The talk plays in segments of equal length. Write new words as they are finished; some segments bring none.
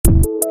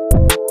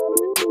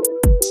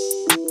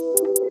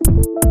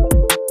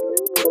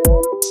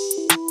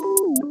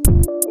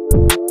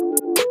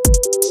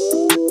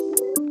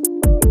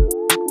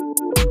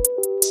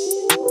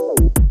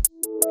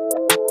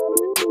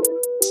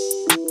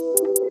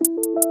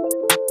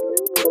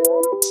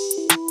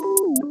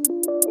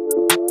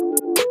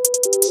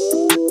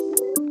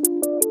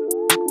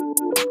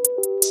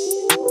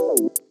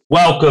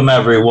Welcome,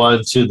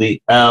 everyone, to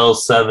the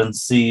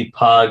L7C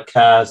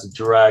podcast,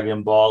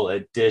 Dragon Ball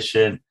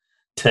edition.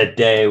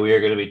 Today, we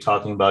are going to be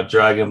talking about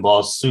Dragon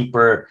Ball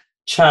Super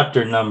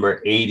Chapter number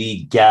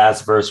 80,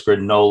 Gas vs.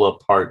 Granolah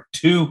Part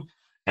 2.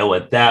 And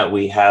with that,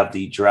 we have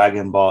the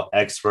Dragon Ball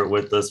expert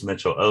with us,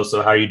 Mitchell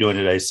Osso. How are you doing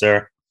today,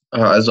 sir?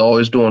 As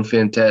always, doing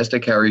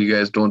fantastic. How are you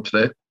guys doing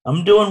today?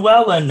 I'm doing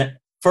well, and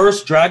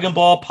first Dragon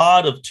Ball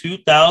pod of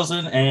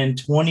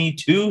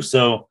 2022.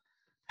 So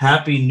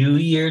Happy New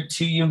Year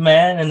to you,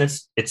 man. And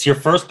it's your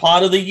first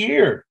pod of the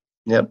year.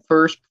 Yep,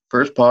 first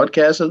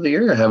podcast of the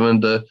year. I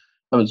haven't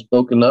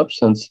spoken up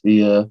since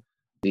the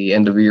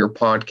end of year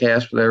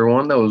podcast with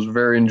everyone. That was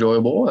very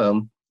enjoyable.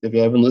 If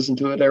you haven't listened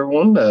to it,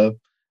 everyone,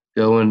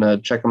 go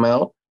and check them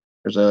out.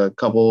 There's a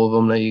couple of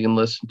them that you can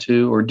listen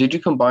to. Or did you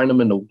combine them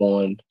into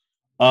one?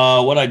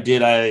 What I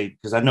did,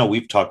 because I know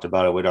we've talked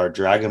about it with our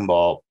Dragon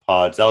Ball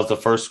pods. That was the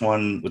first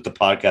one with the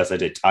podcast. I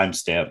did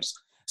timestamps.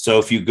 So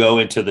if you go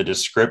into the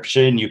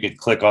description, you can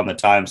click on the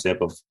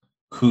timestamp of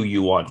who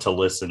you want to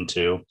listen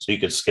to. So you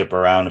could skip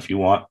around if you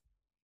want.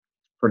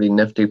 Pretty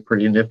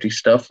nifty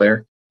stuff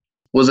there.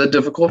 Was it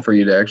difficult for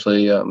you to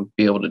actually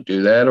be able to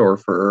do that, or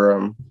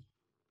for?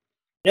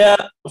 Yeah,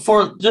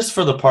 for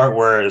the part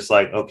where it's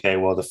like, okay,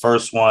 well, the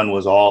first one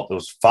was it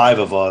was five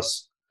of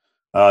us,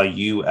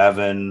 you,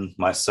 Evan,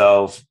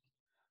 myself,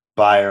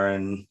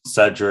 Byron,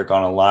 Cedric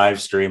on a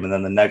live stream, and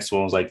then the next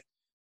one was like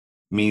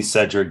me,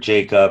 Cedric,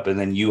 Jacob, and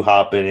then you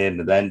hopping in,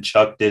 and then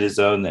Chuck did his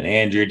own, then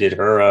Andrea did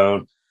her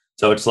own.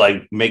 So it's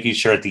like making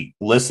sure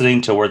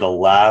listening to where the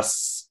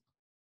last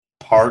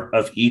part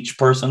of each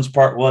person's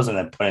part was, and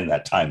then putting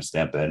that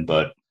timestamp in.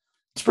 But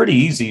it's pretty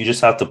easy. You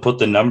just have to put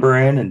the number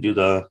in and do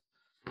the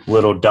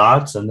little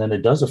dots, and then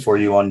it does it for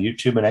you on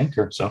YouTube and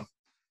Anchor. So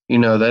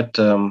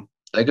that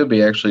could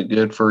be actually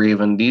good for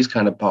even these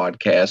kind of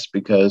podcasts,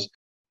 because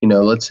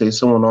let's say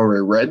someone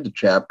already read the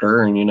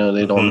chapter and,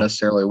 they don't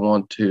necessarily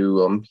want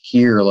to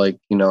hear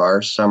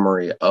our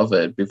summary of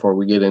it before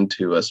we get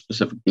into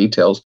specific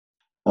details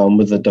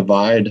with the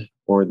divide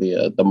or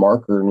the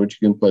marker in which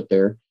you can put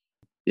there.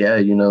 Yeah,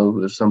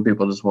 if some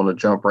people just want to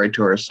jump right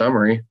to our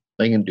summary,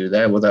 they can do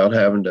that without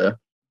having to,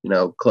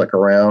 click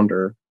around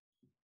or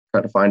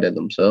try to find it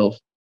themselves.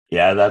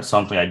 Yeah, that's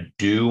something I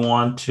do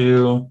want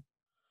to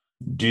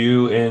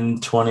do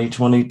in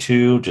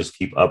 2022. Just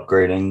keep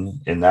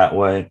upgrading in that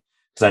way.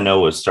 Because I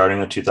know starting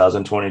with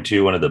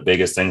 2022, one of the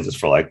biggest things is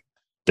for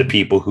the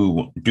people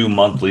who do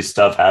monthly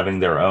stuff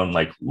having their own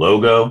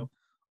logo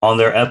on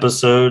their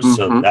episodes. Mm-hmm.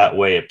 So that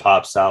way it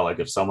pops out. Like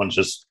if someone's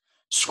just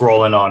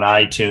scrolling on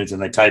iTunes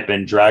and they type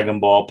in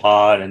Dragon Ball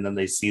Pod and then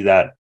they see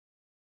that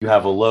you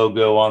have a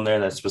logo on there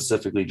that's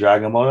specifically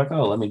Dragon Ball, like,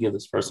 oh, let me give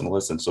this person a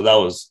listen. So that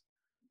was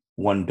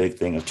one big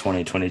thing of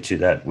 2022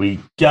 that we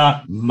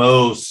got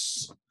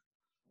most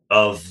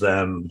of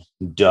them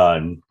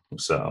done.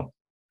 So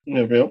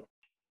yeah, real.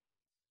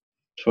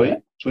 Sweet.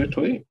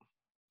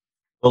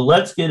 Well,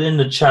 let's get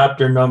into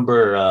chapter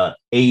number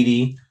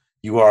 80.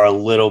 You are a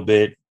little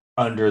bit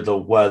under the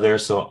weather,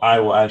 so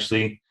I will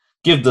actually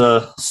give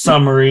the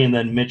summary, and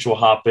then Mitch will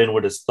hop in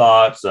with his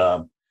thoughts.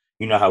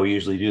 You know how we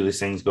usually do these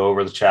things, go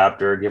over the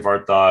chapter, give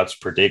our thoughts,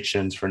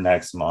 predictions for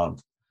next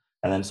month,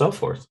 and then so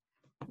forth.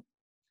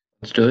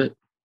 Let's do it.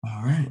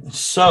 All right.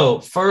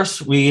 So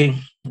first,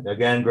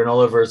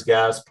 Granolah vs.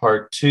 Gas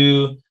Part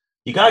 2.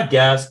 You got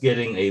Gas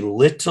getting a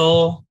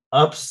little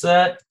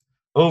upset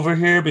over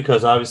here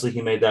because obviously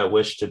he made that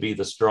wish to be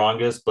the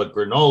strongest, but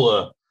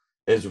Granolah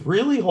is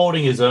really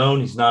holding his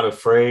own. He's not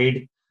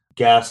afraid.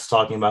 Gas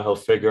talking about he'll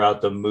figure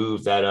out the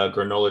move that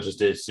Granolah just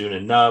did soon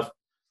enough,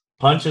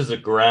 punches the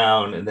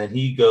ground, and then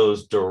he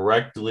goes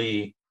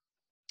directly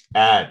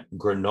at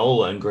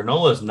Granolah, and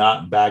Granolah is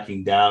not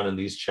backing down in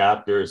these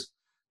chapters.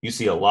 You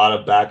see a lot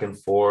of back and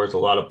forth, a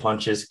lot of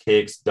punches,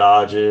 kicks,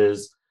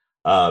 dodges,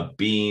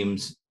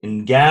 beams,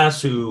 and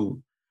Gas,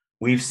 who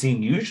we've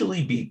seen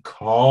usually be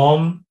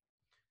calm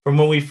from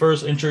when we got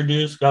first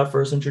introduced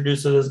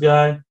to this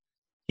guy,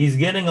 he's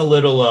getting a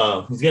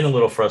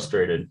little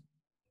frustrated.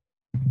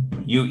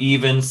 You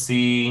even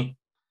see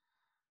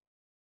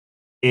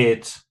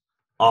it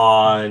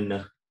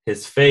on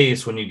his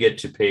face when you get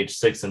to page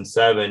 6 and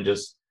 7,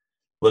 just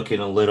looking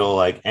a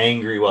little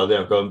angry while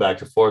they're going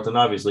back and forth. And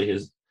obviously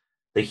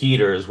the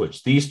heaters,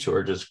 which these two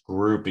are just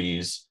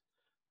groupies,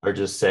 are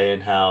just saying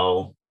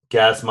how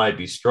Gas might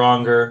be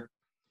stronger,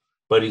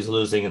 but he's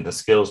losing in the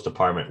skills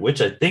department,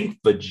 which I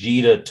think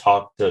Vegeta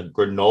talked to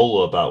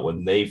Granolah about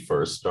when they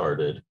first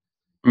started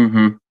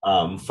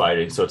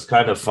fighting. So it's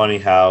kind of funny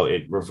how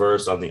it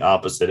reversed on the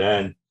opposite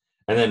end.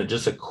 And then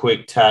just a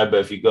quick tab,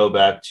 if you go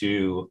back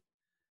to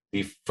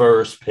the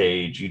first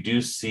page, you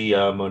do see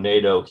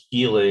Monedo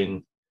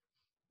healing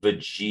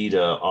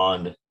Vegeta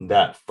on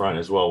that front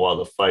as well while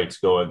the fight's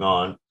going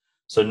on.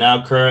 So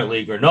now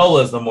currently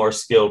Granolah is the more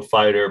skilled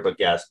fighter, but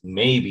Gas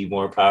may be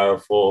more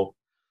powerful.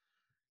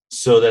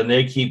 So then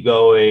they keep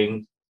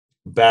going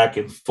back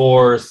and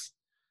forth.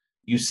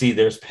 You see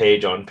there's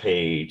page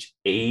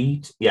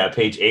 8. Yeah,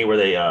 page 8 where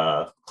they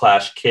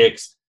clash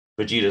kicks.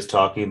 Vegeta's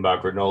talking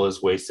about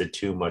Granola's wasted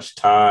too much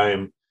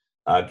time.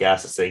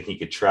 Gas is saying he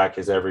could track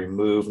his every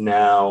move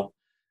now.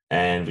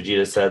 And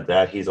Vegeta said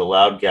that he's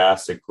allowed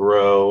Gas to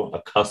grow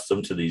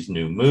accustomed to these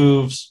new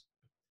moves.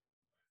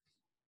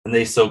 And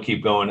they still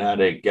keep going at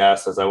it.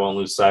 Gas says, I won't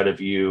lose sight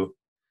of you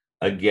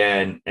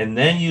again. And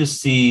then you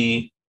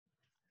see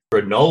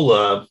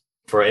Granolah,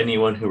 for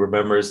anyone who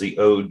remembers the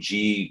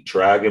OG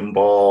Dragon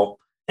Ball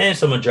and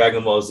some of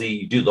Dragon Ball Z,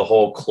 you do the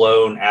whole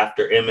clone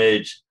after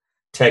image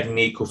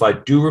technique. If I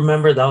do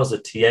remember, that was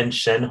a Tien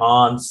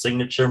Shenhan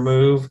signature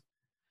move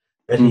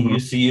that he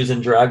used to use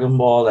in Dragon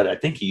Ball that I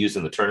think he used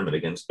in the tournament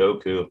against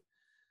Goku.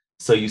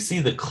 So you see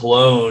the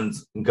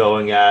clones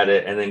going at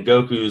it, and then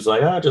Goku's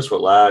like, just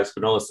relax.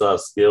 Granolah still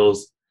has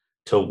skills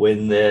to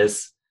win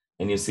this.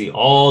 And you see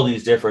all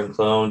these different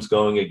clones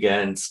going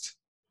against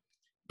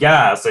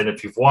Gas. And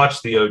if you've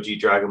watched the OG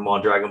Dragon Ball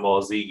and Dragon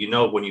Ball Z, you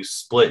know when you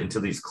split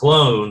into these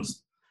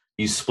clones,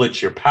 you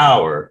split your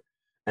power.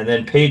 And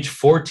then page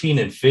 14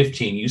 and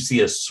 15, you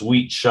see a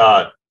sweet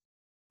shot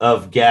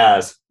of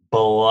Gas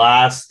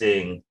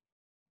blasting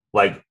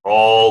like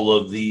all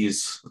of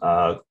these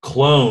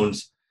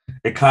clones.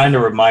 It kind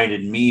of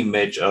reminded me,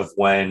 Mitch, of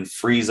when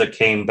Frieza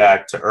came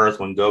back to Earth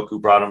when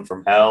Goku brought him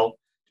from Hell to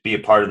be a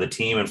part of the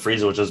team, and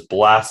Frieza was just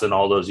blasting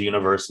all those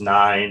Universe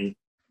 9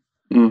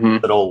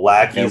 little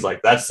lackeys. Yep.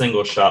 Like, that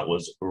single shot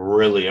was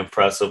really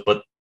impressive.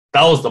 But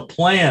that was the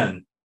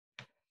plan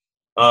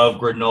of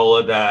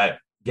Granolah, that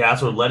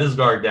Gas would let his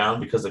guard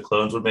down because the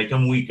clones would make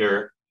him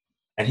weaker,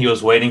 and he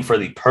was waiting for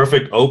the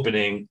perfect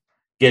opening,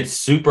 get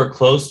super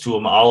close to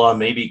him, a la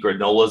maybe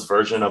Granola's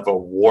version of a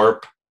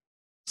warp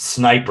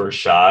sniper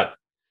shot,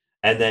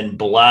 and then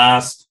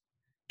blast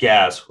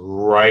Gas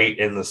right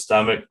in the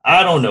stomach.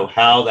 I don't know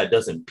how that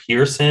doesn't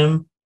pierce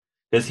him,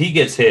 because he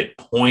gets hit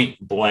point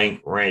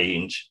blank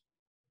range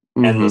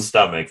in the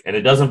stomach, and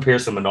it doesn't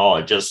pierce him at all.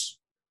 It just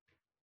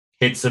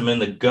hits him in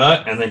the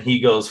gut, and then he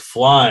goes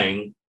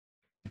flying.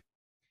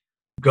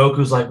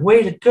 Goku's like,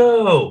 way to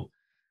go.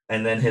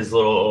 And then his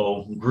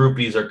little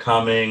groupies are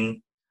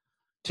coming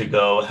to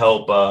go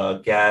help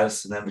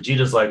Gas. And then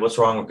Vegeta's like, what's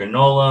wrong with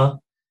Granolah?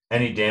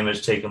 Any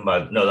damage taken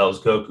by... No, that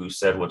was Goku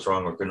said, what's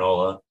wrong with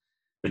Granolah?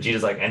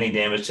 Vegeta's like, any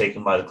damage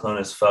taken by the clone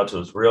has fell to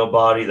his real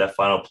body. That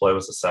final play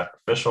was a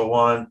sacrificial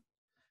one.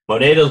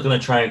 Monedo's going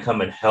to try and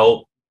come and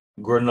help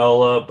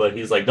Granolah, but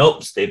he's like,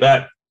 nope, stay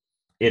back.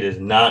 It is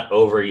not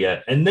over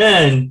yet. And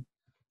then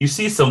you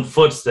see some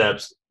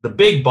footsteps. The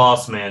big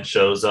boss man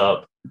shows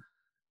up.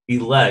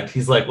 Elec.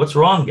 He's like, what's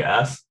wrong,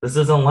 Gas? This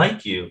isn't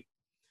like you.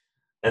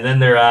 And then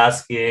they're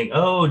asking,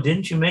 oh,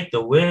 didn't you make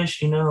the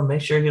wish?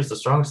 Make sure he was the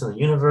strongest in the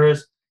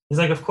universe. He's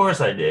like, of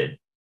course I did.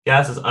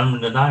 Gas is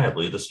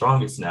undeniably the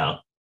strongest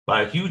now,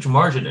 by a huge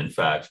margin, in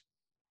fact.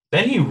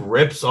 Then he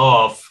rips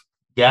off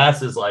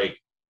Gas's like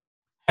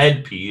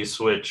headpiece,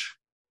 which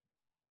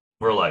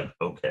we're like,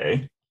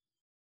 okay.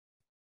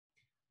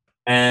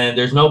 And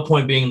there's no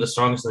point being the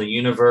strongest in the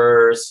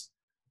universe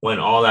when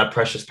all that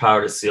precious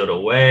power is sealed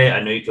away.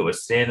 I know you can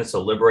withstand it,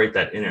 so liberate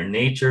that inner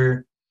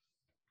nature.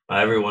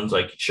 Everyone's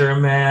like, sure,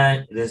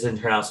 man, this didn't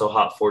turn out so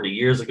hot 40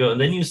 years ago.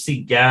 And then you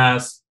see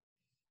Gas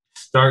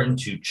starting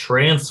to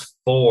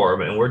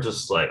transform, and we're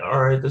just like,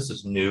 all right, this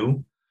is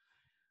new.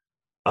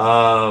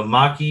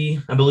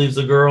 Maki, I believe, is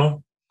the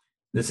girl.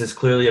 This is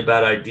clearly a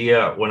bad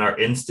idea. When our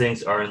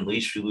instincts are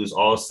unleashed, we lose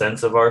all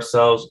sense of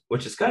ourselves,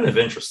 which is kind of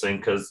interesting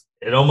because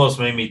it almost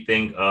made me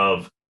think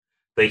of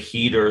the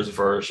Heaters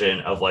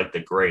version of like the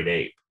Great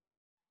Ape.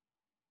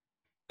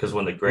 Because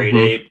when the Great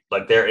Ape,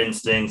 like their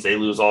instincts, they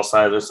lose all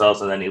sight of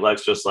themselves, and then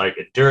Elec's just like,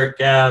 endure it,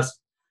 Gas.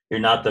 You're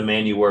not the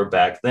man you were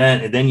back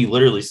then. And then you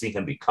literally see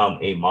him become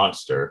a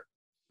monster.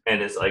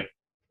 And it's like,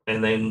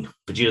 and then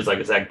Vegeta's like,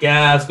 is that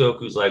Gas?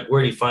 Goku's like,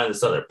 where do you find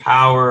this other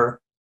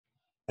power?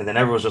 And then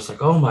everyone's just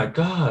like, oh my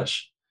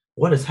gosh,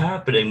 what is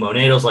happening?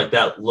 Monedo's like,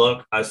 that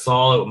look, I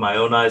saw it with my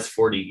own eyes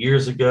 40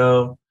 years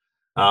ago.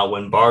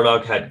 When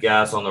Bardock had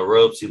Gas on the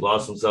ropes, he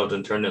lost himself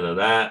and turned into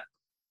that.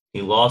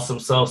 He lost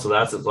himself, so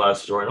that's his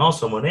last story. And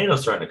also,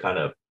 Monedo's starting to kind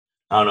of,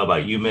 I don't know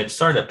about you, Mitch,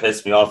 starting to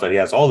piss me off that he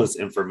has all this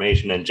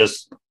information and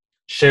just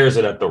shares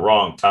it at the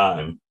wrong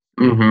time.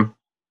 Yep.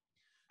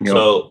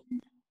 So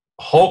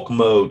Hulk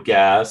mode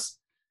Gas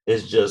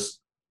is just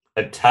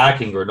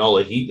attacking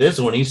Granolah. This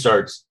is when he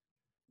starts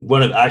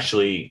one of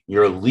actually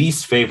your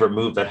least favorite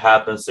move that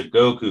happens to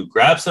Goku,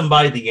 grabs him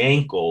by the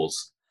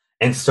ankles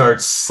and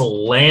starts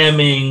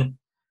slamming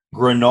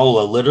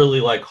Granolah,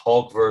 literally like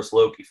Hulk versus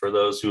Loki for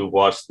those who have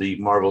watched the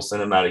Marvel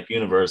Cinematic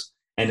Universe,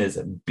 and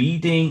is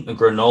beating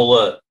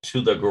Granolah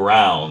to the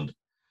ground.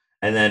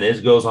 And then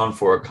it goes on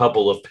for a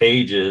couple of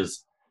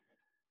pages.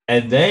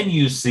 And then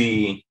you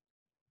see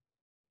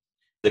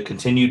the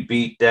continued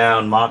beat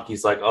down.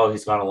 Maki's like, oh,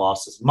 he's gonna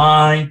lost his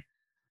mind.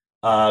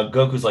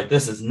 Goku's like,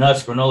 this is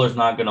nuts. Granolah's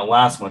not gonna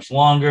last much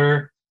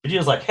longer.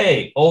 Vegeta's like,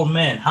 hey, old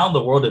man, how in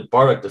the world did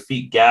Bardock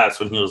defeat Gas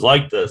when he was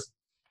like this?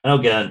 And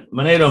again,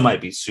 Monedo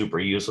might be super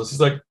useless. He's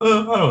like, I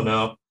don't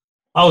know.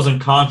 I was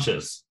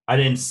unconscious. I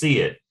didn't see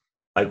it.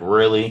 Like,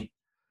 really?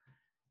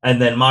 And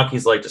then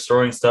Maki's like,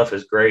 destroying stuff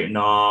is great and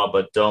all,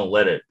 but don't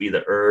let it be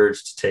the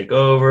urge to take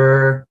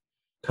over.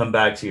 Come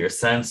back to your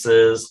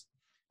senses.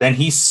 Then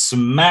he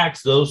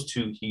smacks those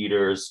two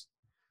heaters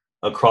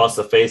across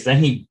the face.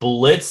 Then he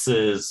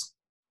blitzes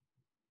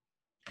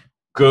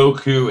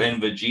Goku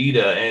and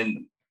Vegeta.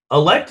 And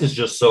Elect is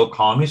just so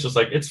calm. He's just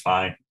like, it's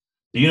fine.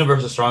 The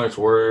universe's strongest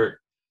warrior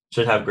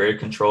should have greater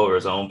control over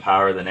his own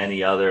power than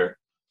any other.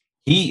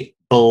 He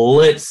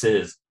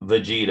blitzes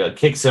Vegeta,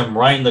 kicks him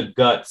right in the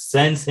gut,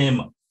 sends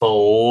him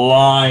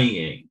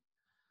flying.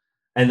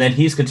 And then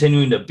he's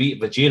continuing to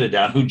beat Vegeta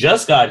down, who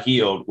just got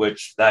healed,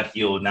 which that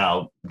heal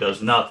now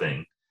does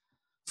nothing.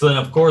 So then,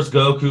 of course,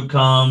 Goku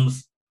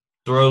comes,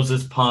 throws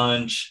his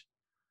punch,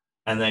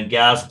 and then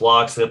Gas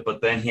blocks it.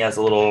 But then he has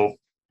a little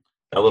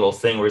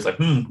thing where he's like,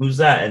 who's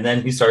that? And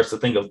then he starts to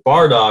think of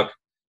Bardock,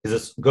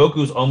 because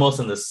Goku's almost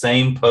in the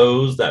same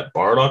pose that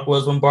Bardock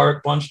was when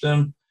Bardock punched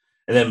him.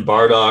 And then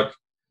Bardock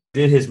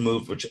did his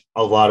move, which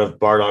a lot of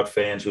Bardock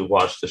fans who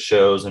watch the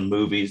shows and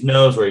movies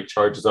knows, where he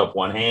charges up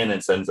one hand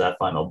and sends that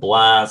final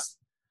blast.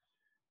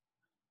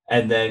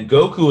 And then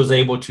Goku was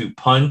able to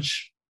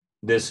punch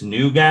this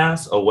new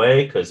Gas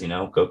away because,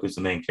 Goku's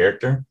the main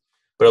character.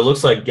 But it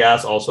looks like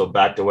Gas also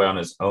backed away on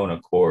his own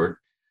accord.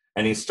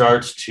 And he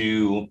starts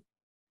to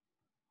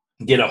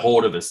get a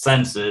hold of his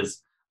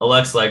senses.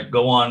 Elec's like,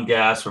 go on,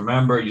 Gas.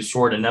 Remember, you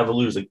swore to never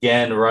lose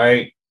again,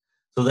 right?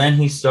 So then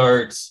he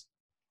starts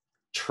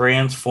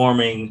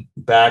transforming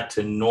back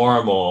to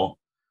normal,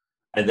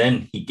 and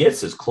then he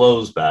gets his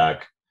clothes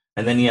back,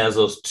 and then he has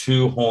those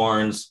two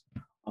horns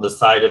on the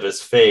side of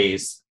his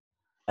face,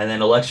 and then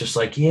Elec's just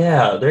like,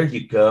 yeah, there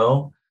you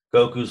go.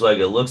 Goku's like,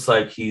 it looks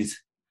like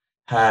he's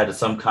had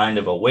some kind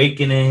of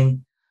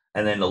awakening,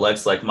 and then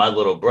Elec's like, my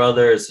little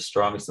brother is the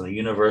strongest in the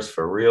universe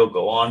for real.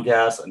 Go on,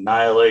 Gas,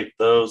 annihilate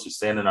those who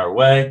stand in our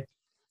way.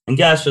 And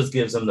Gas just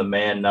gives him the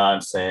man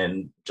nod,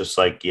 saying just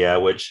like, yeah,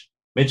 which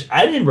Mitch,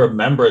 I didn't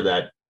remember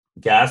that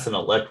Gas and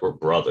Elec were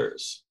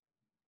brothers.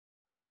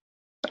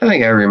 I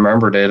think I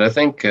remembered it. I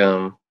think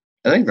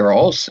they're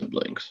all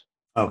siblings.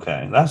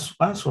 Okay, that's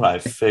what I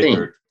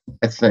figured.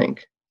 I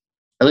think.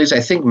 At least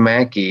I think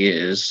Mackie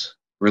is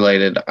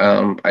related.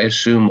 I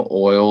assume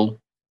Oil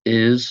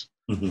is.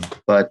 Mm-hmm.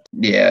 But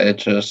yeah, it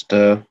just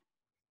they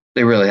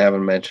really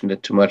haven't mentioned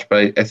it too much.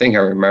 But I think I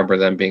remember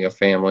them being a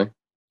family.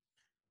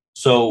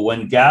 So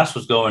when Gas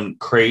was going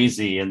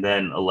crazy, and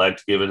then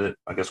Elec giving it,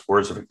 I guess,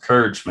 words of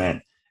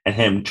encouragement, and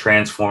him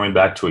transforming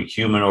back to a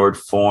humanoid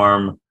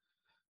form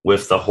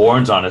with the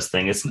horns on his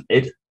thing,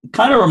 it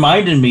kind of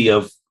reminded me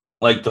of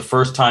like the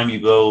first time you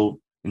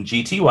go in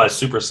GTY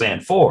Super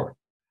Saiyan 4.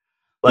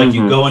 Like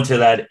you go into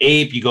that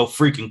ape, you go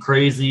freaking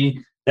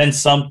crazy, then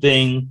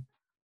something,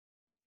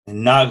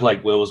 and not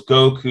like well, it was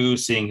Goku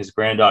seeing his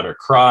granddaughter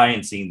cry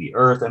and seeing the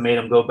earth that made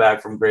him go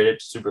back from Great Ape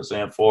to Super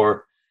Saiyan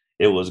 4.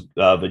 It was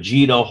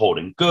Vegeta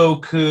holding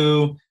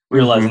Goku,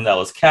 realizing that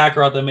was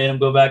Kakarot that made him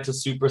go back to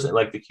Super Saiyan,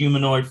 like the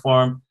humanoid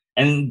form.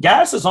 And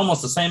Gas is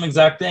almost the same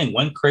exact thing.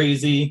 Went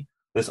crazy,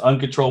 this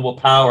uncontrollable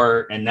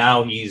power, and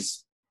now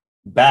he's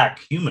back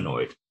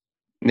humanoid.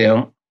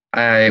 Yeah.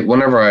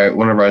 Whenever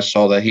I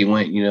saw that he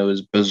went,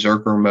 his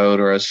berserker mode,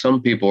 or as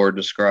some people are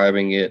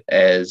describing it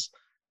as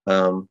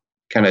kind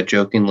of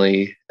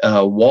jokingly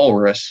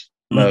walrus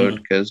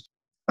mode, because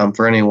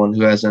for anyone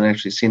who hasn't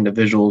actually seen the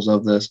visuals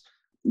of this,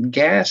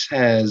 Gas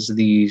has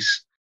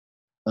these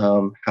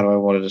how do I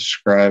want to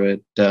describe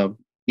it?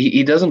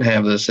 He doesn't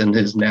have this in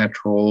his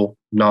natural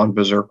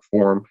non-berserk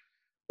form,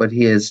 but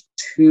he has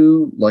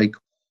two like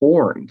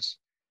horns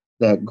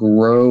that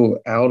grow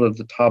out of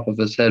the top of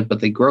his head, but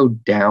they grow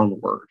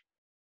downward.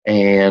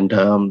 And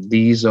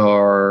these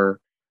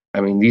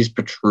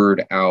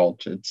protrude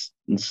out.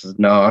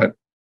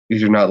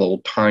 These are not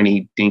little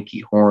tiny dinky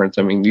horns.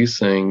 I mean, these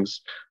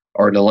things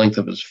are the length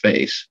of his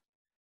face.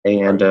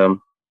 And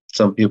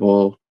some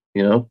people,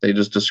 they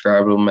just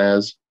describe them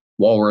as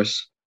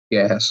walrus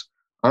Gas.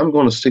 I'm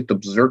going to stick to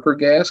berserker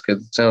Gas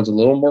because it sounds a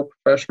little more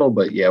professional,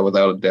 but yeah,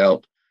 without a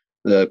doubt,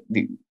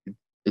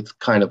 it's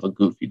kind of a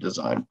goofy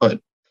design,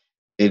 but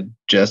it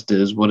just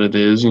is what it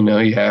is.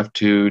 You have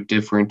to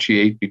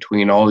differentiate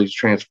between all these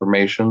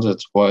transformations.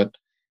 That's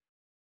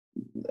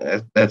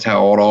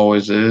how it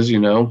always is.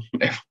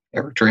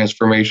 Every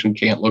transformation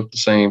can't look the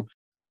same.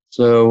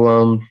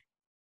 So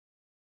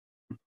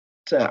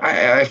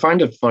I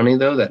find it funny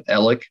though that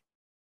Elec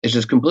is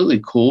just completely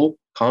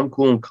calm,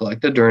 cool, and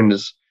collected during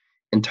this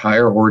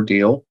entire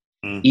ordeal,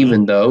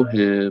 even though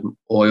him,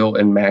 Oil,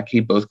 and Mackie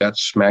both got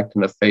smacked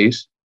in the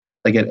face.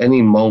 Like at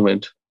any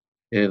moment,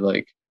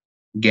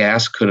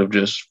 Gas could have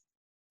just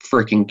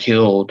freaking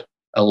killed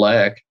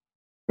Elec.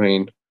 I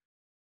mean,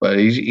 but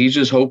he's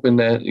just hoping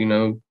that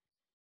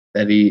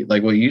that he,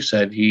 like what you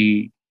said,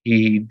 he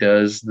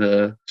does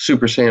the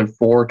Super Saiyan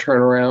 4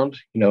 turnaround.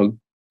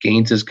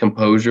 Gains his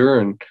composure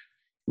and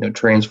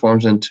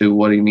transforms into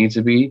what he needs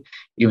to be,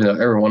 even though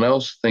everyone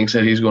else thinks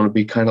that he's going to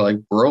be kind of like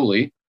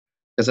Broly,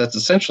 because that's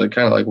essentially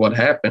kind of like what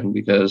happened,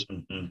 because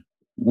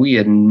we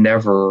had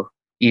never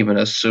even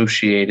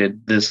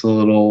associated this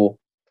little.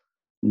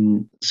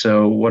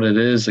 So what it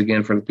is,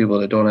 again, for the people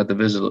that don't have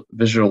the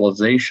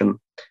visualization,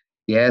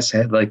 Gas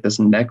had like this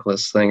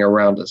necklace thing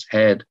around his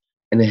head,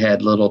 and it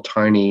had little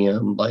tiny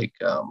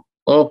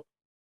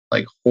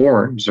like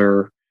horns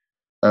or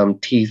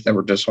teeth that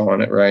were just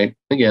on it, right?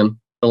 Again,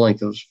 the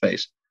length of his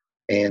face.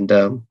 And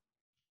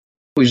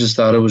we just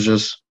thought it was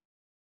just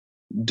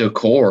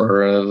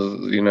decor,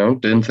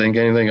 didn't think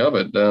anything of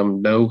it.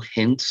 No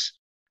hints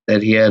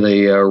that he had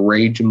a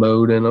rage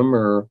mode in him,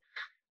 or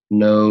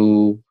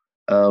no,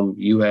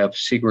 you have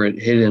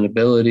secret hidden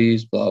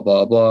abilities, blah,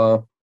 blah,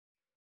 blah.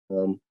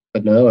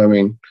 But no, I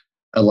mean,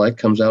 Elec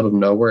comes out of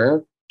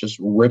nowhere, just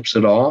rips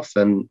it off,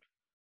 and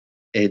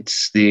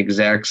it's the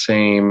exact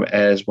same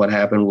as what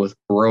happened with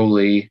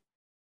Broly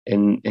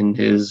in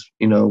his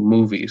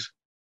movies.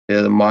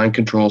 Yeah, the mind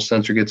control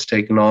sensor gets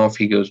taken off.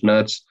 He goes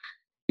nuts.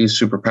 He's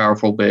super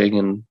powerful, big,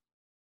 and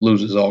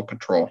loses all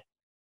control.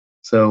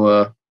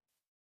 So,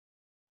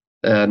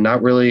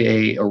 not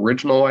really a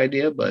original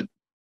idea, but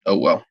oh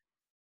well.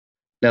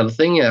 Now the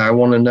thing I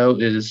want to know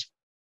is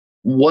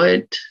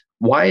why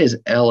is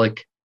Elec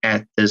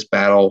at this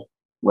battle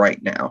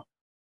right now?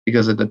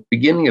 Because at the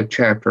beginning of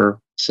chapter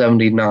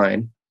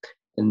 79,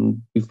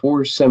 and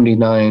before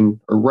 79,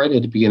 or right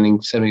at the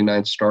beginning,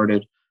 79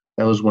 started,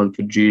 that was when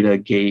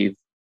Vegeta gave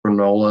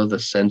Granolah the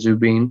Senzu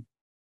bean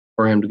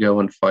for him to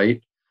go and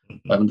fight.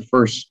 The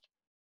first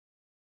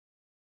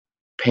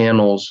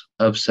panels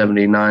of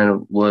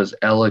 79 was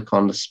Elec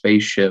on the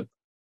spaceship,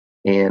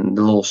 and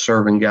the little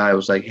serving guy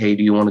was like, "Hey,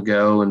 do you want to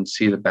go and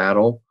see the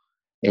battle?"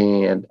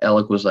 And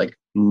Elec was like,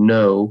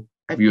 "No.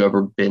 Have you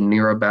ever been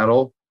near a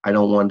battle? I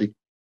don't want to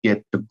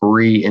get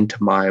debris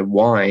into my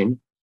wine.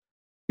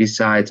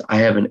 Besides, I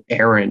have an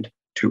errand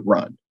to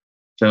run."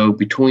 So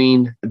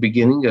between the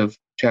beginning of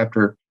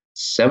chapter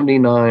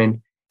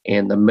 79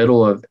 and the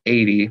middle of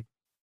 80,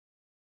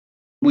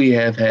 we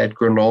have had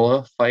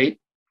Granolah fight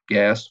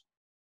Gas,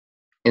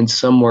 and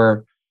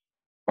somewhere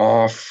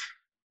off,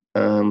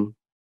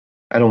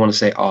 I don't want to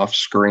say off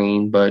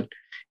screen, but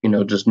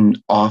just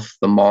off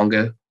the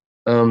manga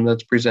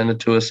that's presented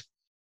to us,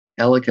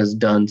 Elec has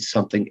done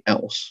something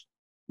else,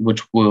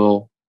 which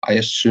will, I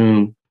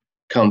assume,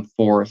 come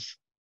forth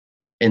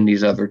in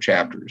these other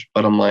chapters.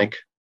 But I'm like,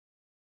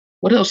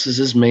 what else is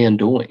this man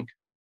doing?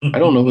 I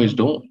don't know what he's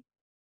doing.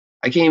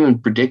 I can't even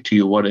predict to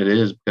you what it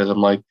is, because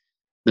I'm like,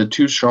 the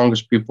two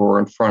strongest people are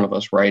in front of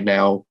us right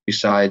now,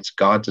 besides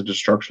gods of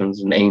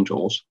destructions and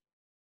angels.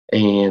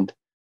 And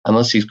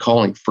unless he's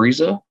calling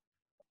Frieza,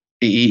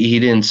 he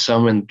didn't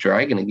summon the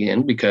dragon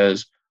again,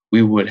 because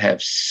we would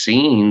have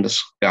seen the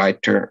sky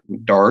turn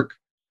dark.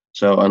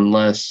 So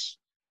unless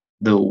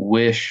the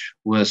wish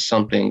was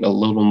something a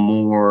little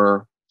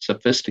more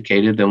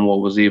sophisticated than what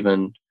was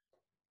even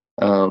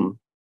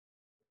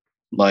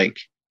like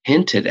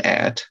hinted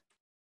at,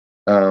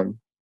 um,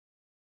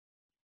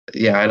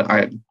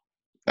 yeah,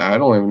 I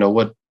don't even know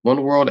what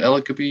one world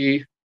Elec could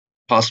be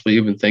possibly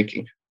even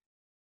thinking.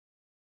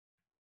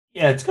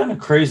 Yeah, it's kind of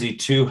crazy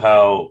too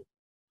how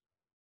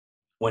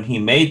when he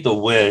made the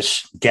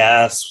wish,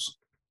 Gas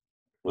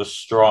was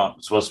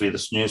supposed to be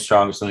the new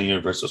strongest in the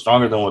universe, so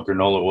stronger than what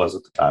Granolah was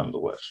at the time of the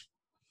wish.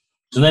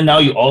 So then now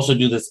you also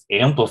do this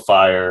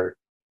amplifier,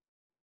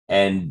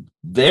 and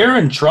they're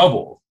in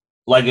trouble.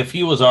 Like if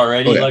he was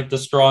already like the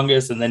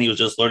strongest, and then he was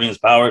just learning his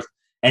powers,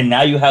 and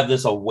now you have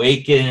this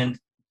awakened,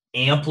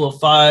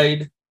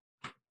 amplified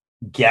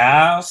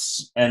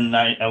Gas, and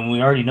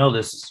we already know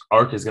this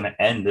arc is going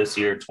to end this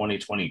year,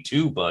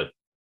 2022, but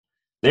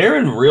they're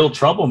in real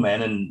trouble,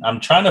 man. And I'm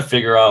trying to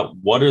figure out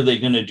what are they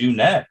going to do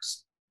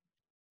next.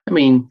 I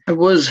mean, I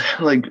was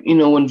like,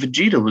 when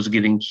Vegeta was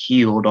getting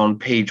healed on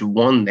page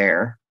 1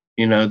 there,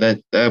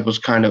 that was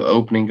kind of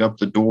opening up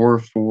the door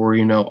for,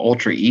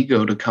 Ultra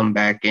Ego to come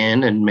back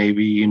in, and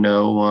maybe,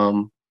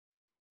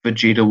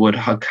 Vegeta would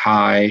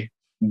Hakai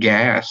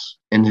Gas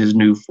in his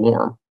new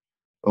form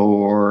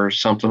or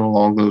something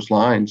along those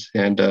lines.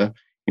 And,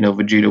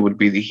 Vegeta would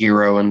be the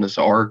hero in this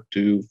arc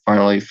to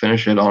finally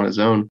finish it on his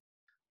own.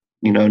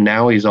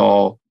 Now he's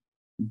all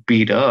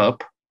beat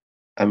up.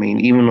 I mean,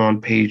 even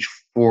on page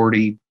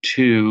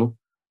 42,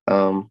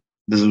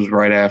 this was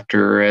right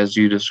after, as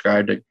you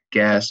described it,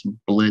 Gas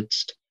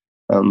blitzed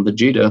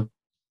Vegeta.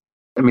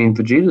 I mean,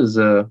 Vegeta's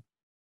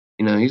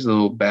he's a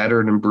little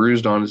battered and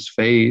bruised on his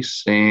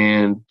face,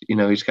 and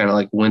he's kind of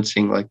like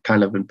wincing, like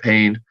kind of in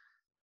pain.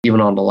 Even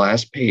on the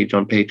last page,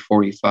 on page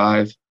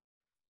 45,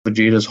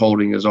 Vegeta's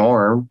holding his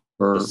arm,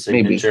 or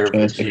maybe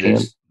his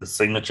chest. The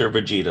signature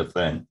Vegeta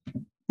thing.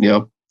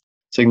 Yep,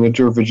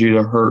 signature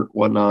Vegeta hurt,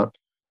 whatnot.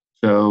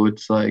 So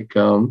it's like,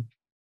 so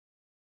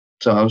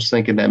I was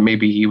thinking that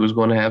maybe he was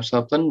going to have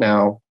something.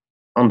 Now,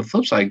 on the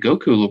flip side,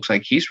 Goku looks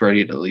like he's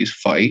ready to at least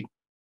fight.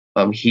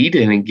 He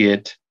didn't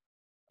get,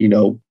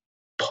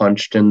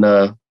 punched in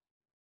the.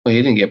 Well,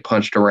 he didn't get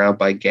punched around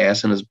by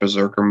Gas in his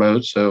berserker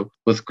mode. So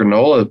with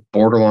Granolah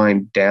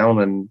borderline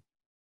down and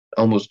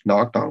almost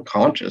knocked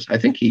unconscious, I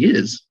think he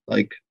is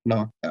like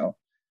knocked out,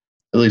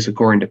 at least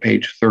according to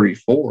page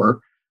 34.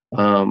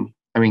 I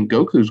mean,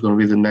 Goku's going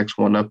to be the next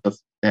one up to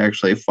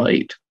actually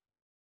fight.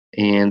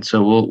 And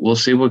so we'll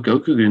see what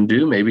Goku can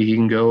do. Maybe he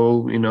can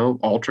go,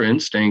 Ultra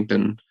Instinct,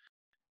 and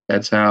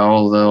that's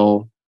how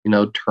they'll,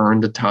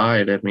 turn the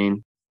tide. I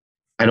mean,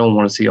 I don't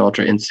want to see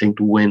Ultra Instinct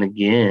win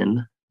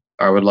again.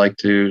 I would like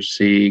to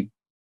see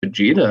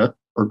Vegeta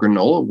or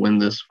Granolah win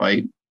this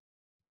fight.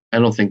 I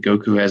don't think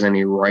Goku has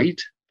any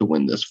right to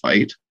win this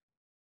fight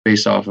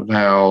based off of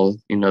how,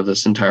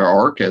 this entire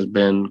arc has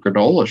been.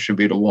 Granolah should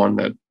be the one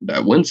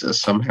that wins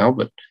this somehow,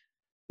 but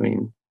I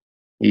mean,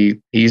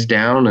 he's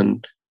down,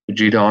 and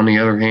Vegeta, on the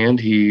other hand,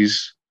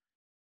 he's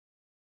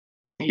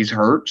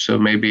hurt. So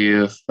maybe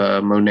if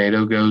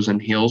Monato goes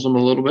and heals him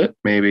a little bit,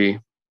 maybe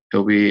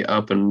he'll be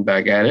up and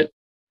back at it.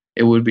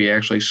 It would be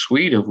actually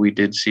sweet if we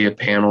did see a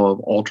panel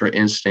of Ultra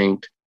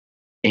Instinct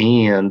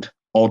and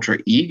Ultra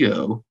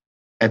Ego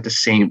at the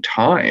same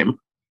time.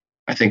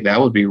 I think that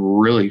would be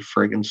really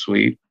friggin'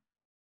 sweet.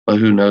 But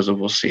who knows if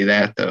we'll see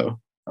that, though.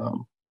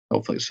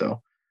 Hopefully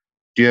so.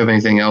 Do you have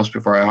anything else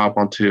before I hop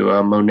onto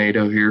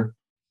Monato here?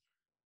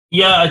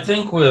 Yeah, I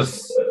think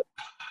with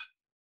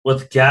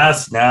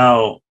Gas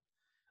now,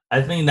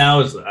 I think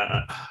now is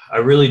I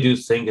really do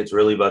think it's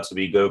really about to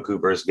be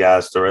Goku versus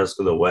Gas the rest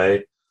of the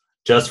way,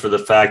 just for the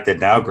fact that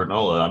now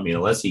Granolah, I mean,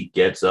 unless he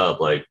gets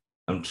up, like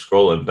I'm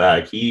scrolling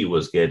back, he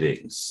was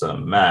getting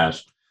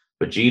smashed.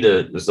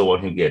 Vegeta is the one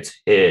who gets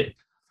hit,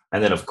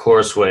 and then of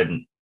course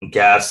when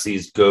Gas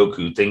sees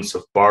Goku, thinks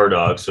of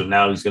Bardock, so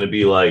now he's going to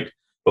be like,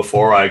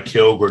 before I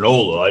kill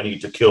Granolah, I need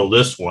to kill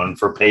this one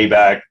for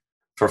payback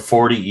for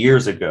 40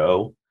 years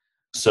ago.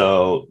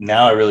 So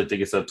now I really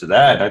think it's up to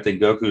that. I think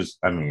Goku's,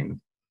 I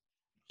mean,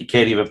 he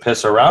can't even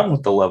piss around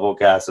with the level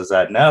Gas is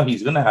at now.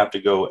 He's going to have to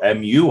go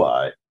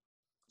MUI.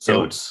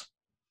 So it's,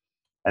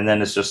 and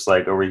then it's just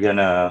like,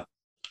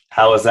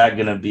 how is that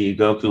going to be?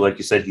 Goku, like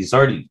you said, he's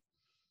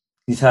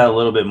had a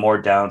little bit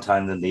more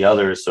downtime than the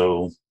others.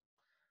 So,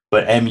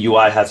 but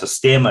MUI has a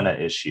stamina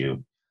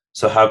issue.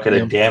 So how could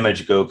a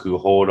damaged Goku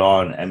hold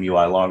on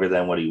MUI longer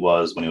than what he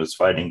was when he was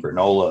fighting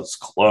Granola's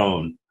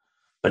clone?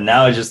 But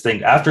now I just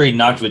think after he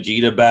knocked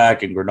Vegeta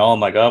back and Granolah, I'm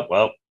like, oh,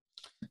 well,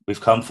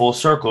 we've come full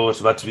circle. It's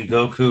about to be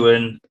Goku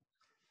and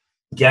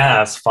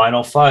Gas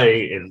final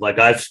fight. And like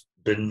I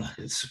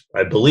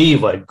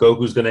believe like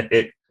Goku's going to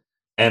hit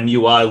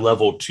MUI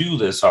level 2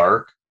 this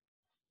arc.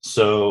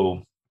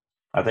 So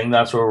I think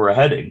that's where we're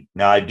heading.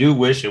 Now, I do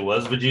wish it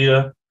was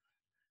Vegeta.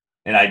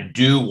 And I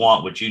do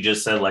want what you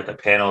just said, like a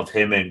panel of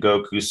him and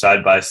Goku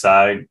side by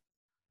side,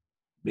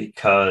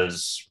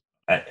 because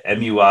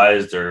MUI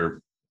is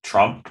their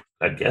trump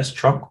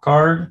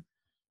card.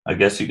 I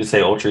guess you could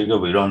say Ultra Ego.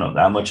 We don't know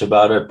that much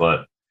about it,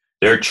 but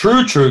their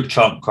true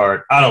trump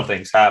card, I don't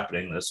think is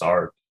happening this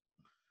arc,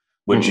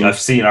 which I've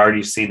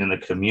already seen in the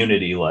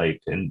community,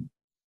 like, and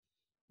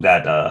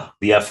that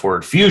the F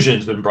word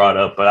fusion's been brought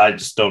up, but I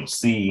just don't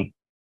see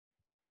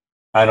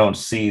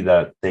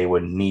that they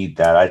would need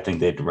that. I think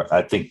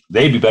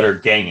they'd be better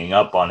ganging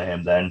up on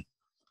him than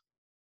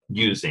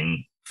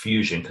using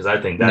fusion, because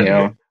I think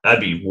that'd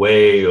be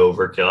way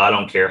overkill. I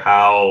don't care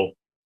how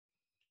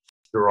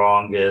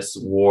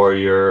strongest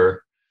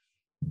warrior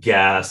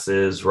Gas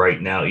is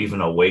right now, even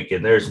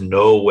Awakened. There's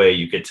no way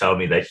you could tell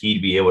me that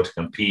he'd be able to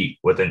compete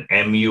with an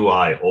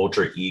MUI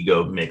Ultra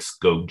Ego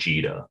mixed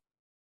Gogeta.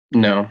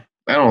 No,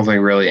 I don't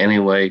think really any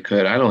way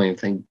could. I don't even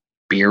think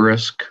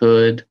Beerus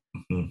could.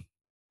 Mm-hmm.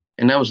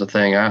 And that was the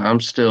thing. I'm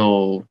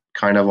still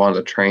kind of on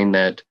the train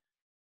that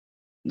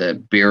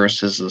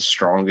Beerus is the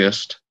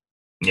strongest.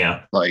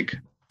 Yeah. Like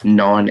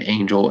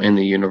non-angel in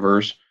the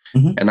universe.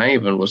 Mm-hmm. And I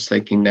even was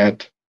thinking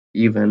that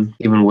even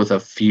with a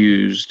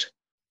fused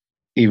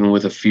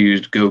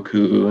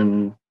Goku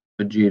and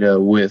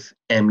Vegeta with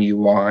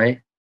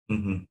MUI.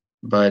 Mm-hmm.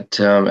 But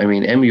I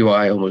mean,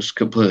 MUI almost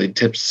completely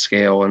tips the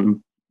scale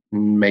and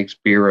makes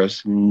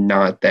Beerus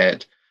not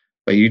that.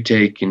 But you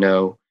take,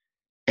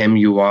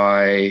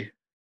 MUI,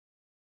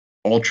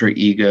 Ultra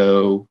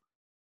Ego,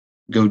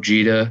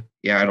 Gogeta,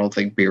 I don't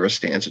think Beerus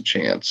stands a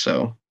chance.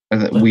 So I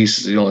think Whis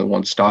is the only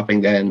one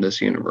stopping that in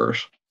this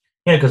universe.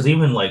 Yeah, because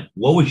even like,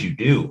 what would you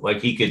do?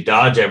 Like, he could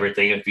dodge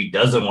everything. If he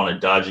doesn't want to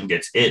dodge and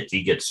gets hit,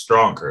 he gets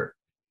stronger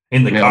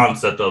in the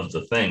concept of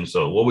the thing.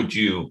 So what would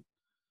you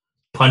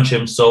punch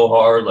him so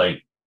hard?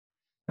 Like,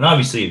 and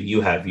obviously if you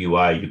have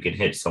UI, you can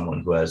hit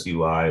someone who has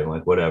UI,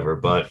 like whatever.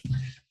 But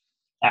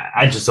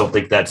I just don't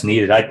think that's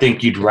needed. I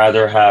think they're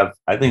going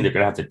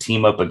to have to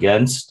team up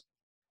against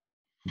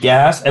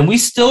Gas. And we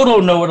still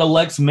don't know what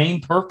Elec's main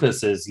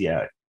purpose is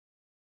yet.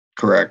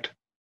 Correct.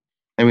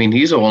 I mean,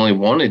 he's only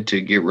wanted to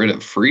get rid of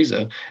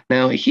Frieza.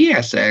 Now, he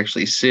has to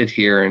actually sit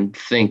here and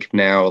think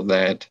now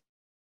that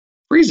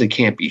Frieza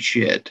can't be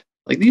shit.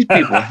 Like, these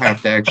people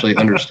have to actually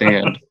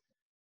understand.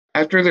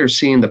 After they're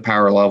seeing the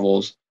power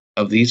levels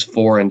of these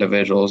 4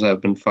 individuals that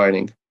have been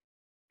fighting,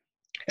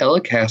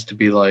 Elec has to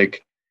be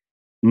like,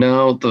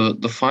 no,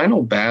 the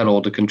final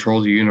battle to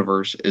control the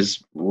universe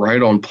is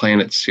right on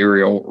planet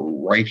Cereal,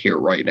 right here,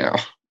 right now.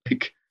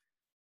 Like,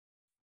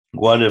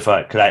 what if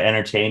could I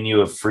entertain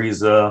you if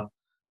Frieza,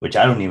 which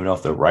I don't even know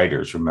if the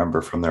writers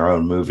remember from their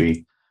own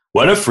movie,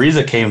 what if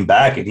Frieza came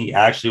back and he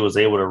actually was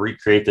able to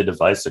recreate the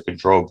device to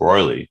control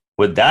Broly?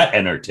 Would that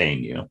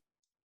entertain you?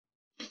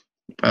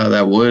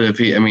 That would,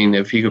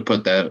 if he could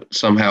put that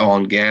somehow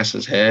on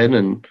Gas's head,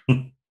 and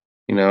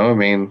I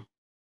mean,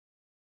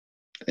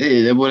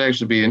 it would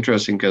actually be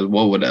interesting, because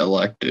what would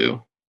Elec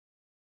do?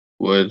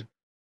 would,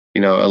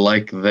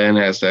 Elec then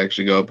has to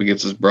actually go up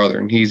against his brother,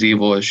 and he's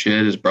evil as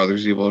shit. His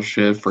brother's evil as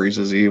shit.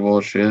 Frieza's evil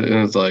as shit, and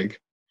it's like,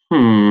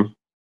 how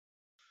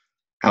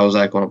is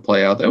that going to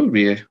play out? That'd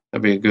be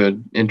a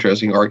good,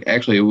 interesting arc.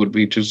 Actually, it would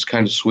be just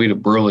kind of sweet if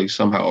Broly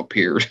somehow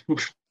appeared.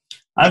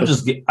 I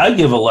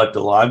give Elect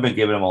a lot. I've been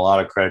giving him a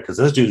lot of credit because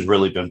this dude's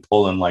really been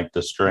pulling like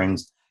the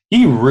strings.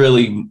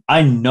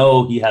 I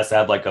know he has to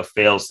have like a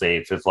fail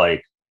safe if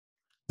like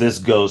this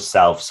goes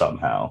south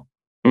somehow.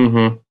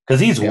 Because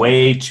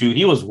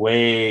he was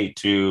way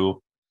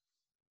too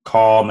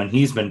calm, and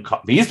he's been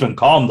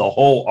calm the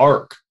whole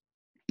arc.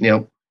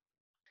 Yep.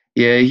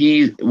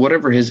 Yeah,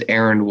 whatever his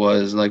errand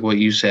was, like what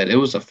you said, it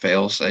was a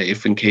fail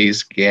safe in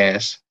case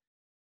Gas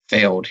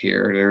failed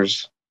here.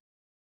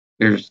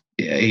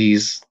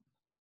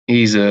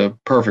 He's a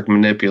perfect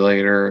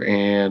manipulator,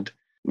 and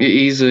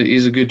he's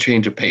a good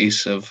change of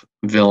pace of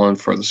villain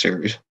for the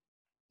series.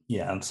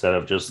 Yeah, instead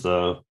of just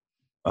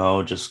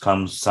just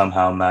comes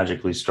somehow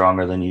magically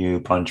stronger than you,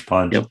 punch.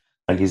 Yep.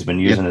 Like he's been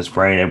using his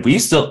brain. And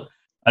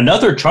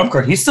another trump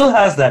card, he still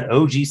has that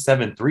OG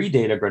 7-3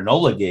 data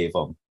Granolah gave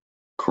him.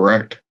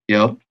 Correct.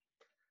 Yep.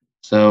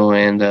 So,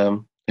 and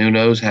who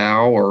knows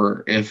how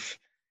or if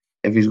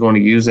he's going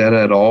to use that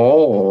at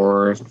all,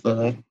 or if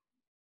that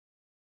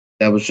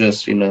was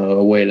just,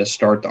 a way to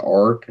start the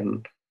arc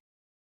and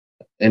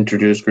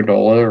introduce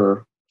Granolah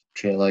or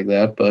shit like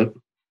that. But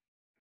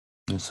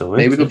so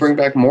maybe they'll bring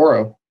back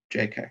Moro.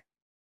 JK.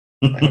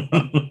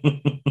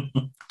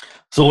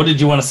 So what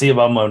did you want to see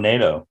about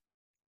Monado?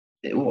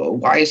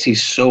 Why is he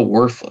so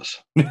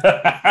worthless?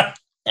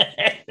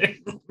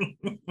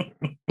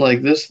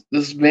 Like this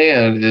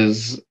man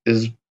is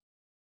this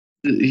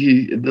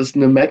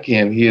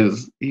Namekian,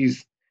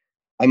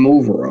 I'm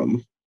over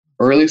him.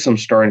 Or at least I'm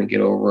starting to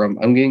get over him.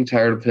 I'm getting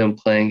tired of him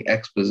playing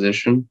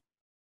exposition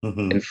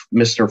and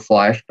Mr.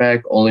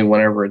 Flashback only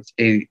when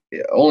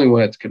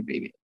it's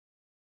convenient.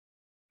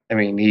 I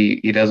mean,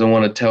 he doesn't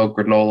want to tell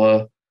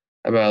Granolah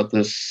about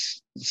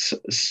this.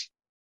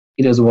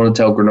 He doesn't want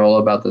to tell Granolah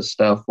about this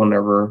stuff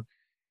whenever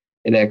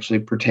it actually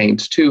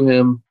pertains to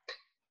him.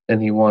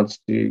 And he wants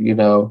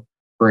to,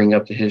 bring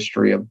up the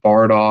history of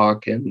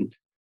Bardock and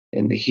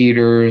the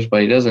heaters,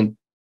 but he doesn't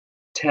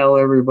tell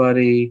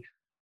everybody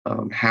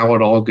how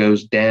it all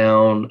goes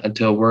down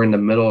until we're in the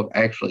middle of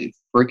actually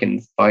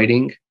freaking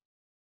fighting.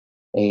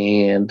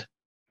 And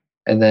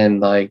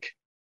then like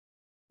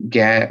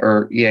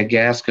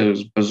Gas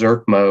goes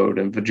berserk mode,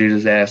 and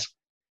Vegeta's asked,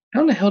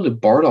 how in the hell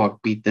did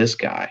Bardock beat this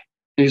guy?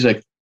 And he's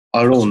like,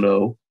 I don't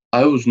know.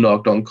 I was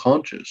knocked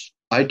unconscious.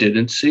 I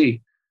didn't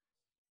see.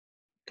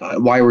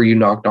 God, why were you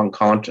knocked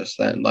unconscious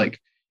then? Like,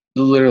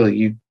 literally,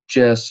 you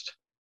just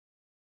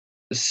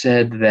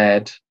said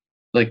that,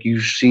 like,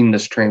 you've seen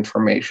this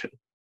transformation.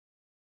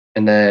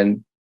 And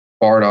then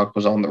Bardock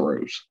was on the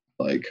ruse.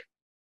 Like,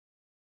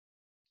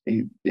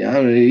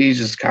 he's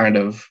just kind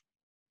of,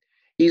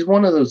 he's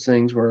one of those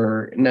things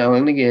where now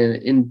and again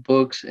in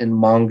books and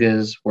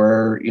mangas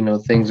where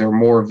things are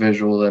more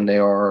visual than they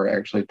are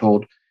actually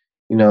told.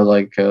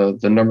 Like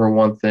the number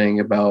one thing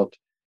about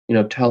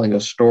telling a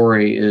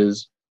story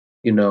is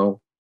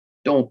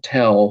don't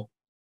tell,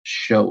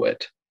 show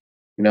it.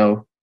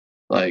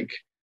 Like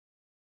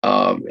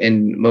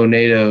and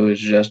Monado is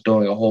just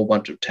doing a whole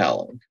bunch of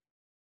telling,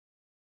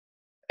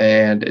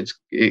 and it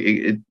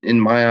in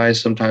my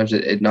eyes sometimes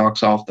it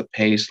knocks off the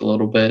pace a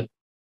little bit.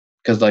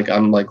 Because like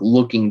I'm like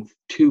looking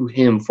to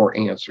him for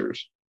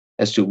answers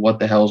as to what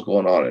the hell's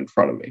going on in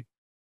front of me,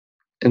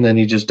 and then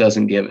he just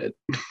doesn't give it,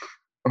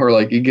 or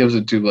like he gives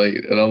it too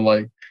late, and I'm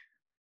like,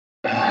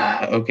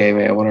 okay,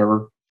 man,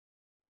 whatever.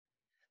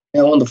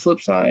 Now on the flip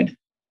side,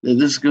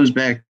 this goes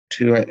back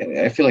to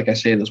I feel like I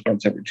say this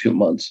once every 2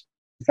 months.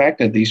 The fact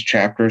that these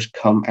chapters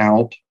come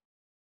out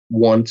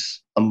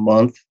once a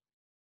month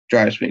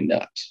drives me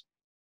nuts.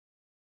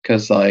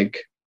 Because like,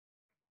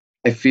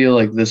 I feel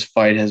like this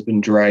fight has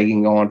been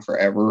dragging on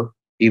forever,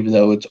 even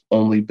though it's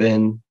only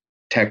been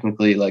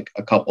technically like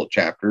a couple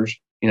chapters.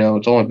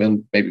 It's only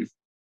been maybe,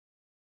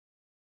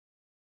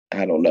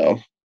 I don't know,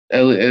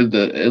 at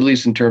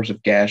least in terms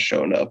of Gas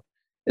showing up,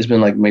 it's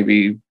been like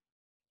maybe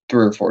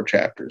 3 or 4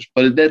 chapters.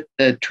 But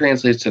that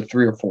translates to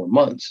 3 or 4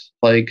 months.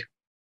 Like,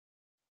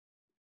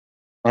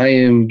 I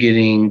am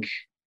getting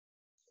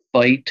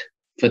fight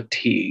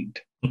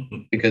fatigued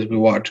because we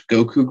watched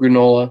Goku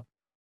Granolah,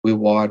 we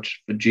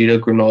watched Vegeta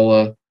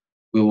Granolah,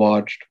 we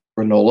watched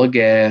Granolah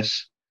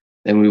Gas,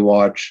 then we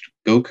watched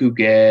Goku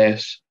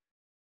Gas.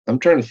 I'm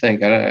trying to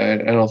think. I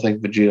don't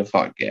think Vegeta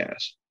fought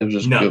Gas. It was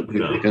just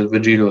Goku because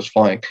Vegeta was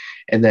flying.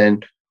 And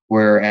then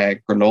we're at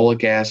Granolah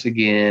Gas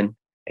again,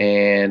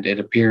 and it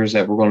appears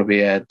that we're going to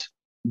be at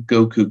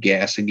Goku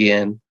Gas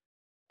again.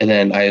 And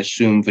then I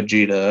assume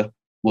Vegeta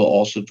will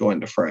also join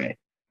the fray.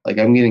 Like,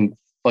 I'm getting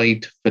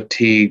fight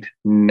fatigued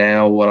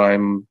now. What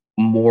I'm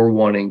more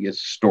wanting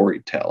is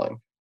storytelling.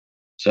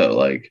 So,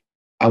 like,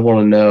 I want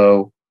to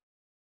know,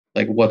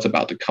 like, what's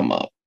about to come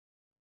up.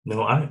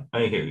 No, I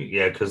hear you.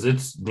 Yeah, because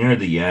it's near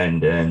the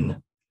end,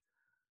 and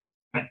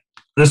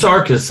this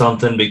arc is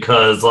something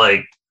because,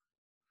 like,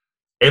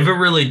 if it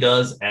really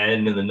does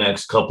end in the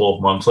next couple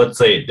of months, let's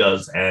say it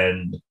does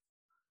end.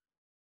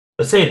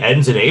 Let's say it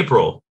ends in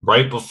April,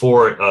 right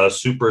before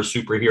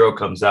superhero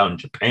comes out in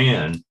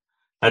Japan.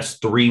 That's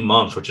 3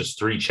 months, which is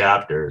 3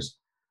 chapters.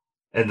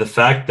 And the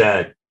fact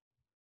that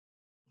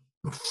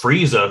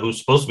Frieza, who's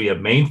supposed to be a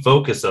main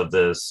focus of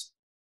this,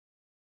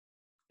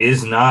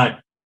 is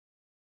not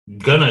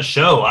gonna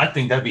show, I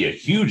think that'd be a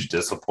huge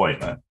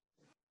disappointment.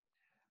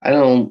 I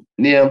don't.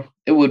 Yeah,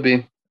 it would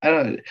be. I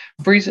don't.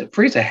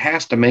 Frieza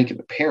has to make an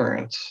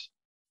appearance,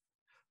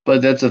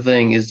 but that's the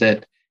thing is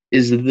that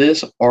is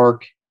this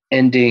arc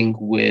ending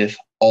with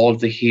all of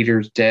the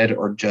heaters dead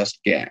or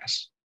just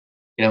Gas?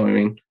 You know what I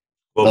mean?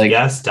 Well, if Like,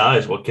 Gas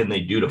dies, what can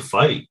they do to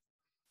fight?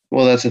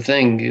 well, that's the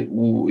thing.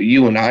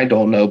 You and I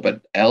don't know,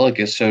 but Elec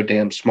is so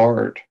damn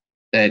smart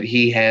that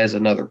he has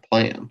another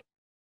plan.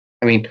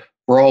 I mean,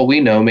 for all we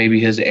know, maybe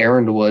his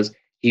errand was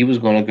he was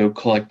going to go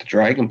collect the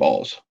Dragon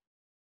Balls.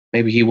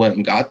 Maybe he went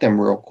and got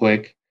them real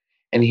quick,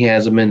 and he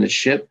has them in the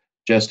ship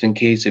just in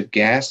case if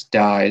Gas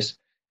dies,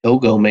 he'll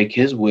go make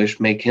his wish,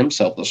 make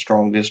himself the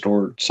strongest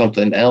or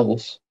something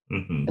else.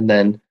 Mm-hmm. And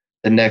then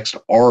the next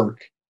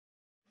arc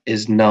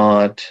is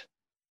not,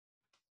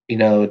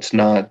 it's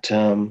not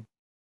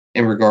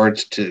in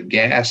regards to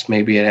Gas.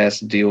 Maybe it has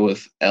to deal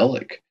with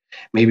Elec.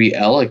 Maybe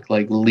Elec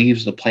like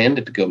leaves the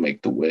planet to go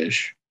make the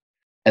wish,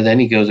 and then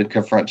he goes and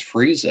confronts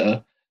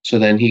Frieza, so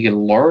then he can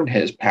learn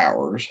his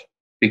powers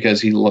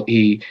because he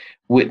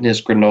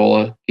witnessed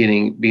Granolah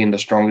being the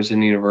strongest in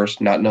the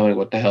universe, not knowing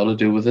what the hell to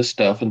do with his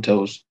stuff until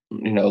it was,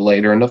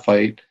 later in the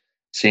fight.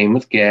 Same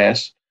with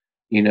Gas.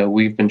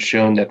 We've been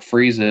shown that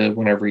Frieza,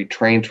 whenever he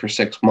trains for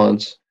 6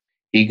 months,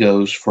 he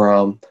goes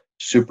from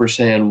Super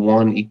Saiyan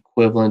 1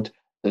 equivalent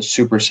to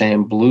Super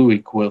Saiyan Blue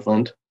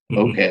equivalent.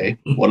 Okay,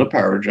 what a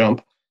power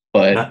jump.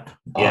 But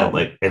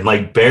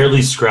like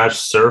barely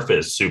scratched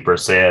surface Super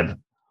Saiyan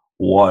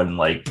 1,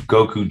 like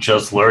Goku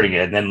just learning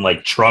it, and then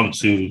like Trunks,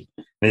 who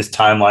his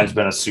timeline's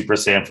been a Super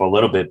Saiyan for a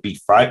little bit,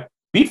 beat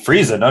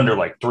Frieza in under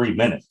like 3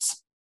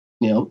 minutes.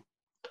 So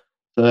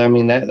I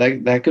mean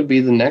that could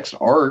be the next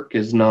arc,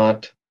 is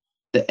not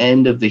the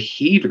end of the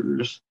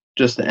heaters,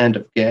 just the end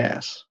of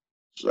Gas.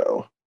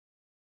 So,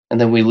 and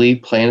then we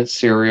leave Planet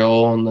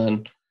Cereal, and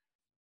then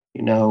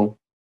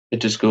it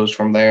just goes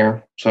from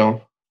there.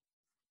 So,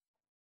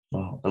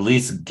 well, at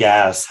least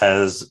Gas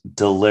has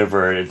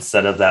delivered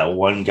instead of that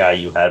one guy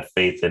you had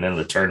faith in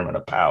the Tournament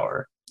of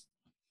Power.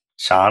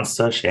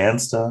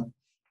 Shansta,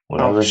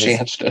 whatever.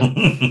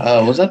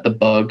 Shansta. Was that the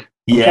bug?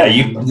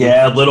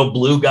 Little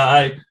blue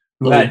guy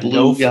who had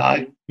blue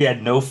guy. He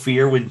had no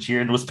fear when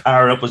Jiren was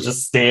powered up, was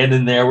just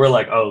standing there. We're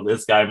like, oh,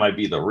 this guy might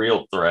be the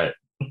real threat.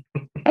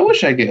 I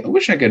wish I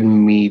could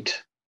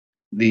meet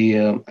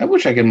I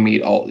wish I could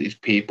meet all these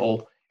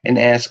people and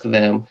ask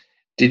them,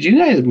 did you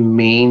guys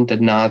mean to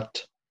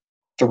not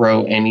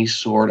throw any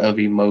sort of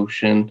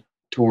emotion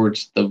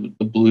towards the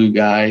blue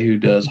guy who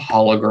does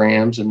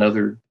holograms and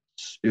other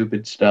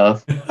stupid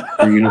stuff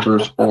for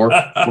Universe 4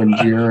 when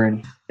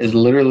Jiren is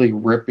literally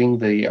ripping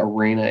the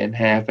arena in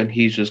half and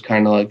he's just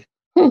kind of like,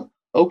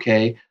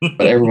 okay.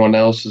 But everyone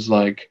else is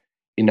like,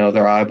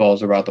 their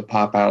eyeballs are about to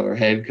pop out of their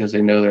head because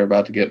they know they're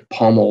about to get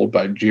pummeled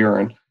by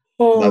Jiren.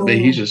 I bet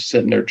he's just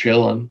sitting there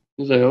chilling.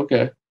 He's like,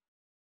 okay.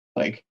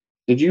 Like,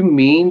 did you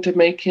mean to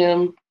make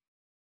him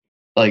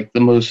like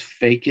the most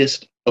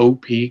fakest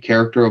OP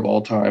character of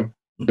all time?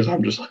 Because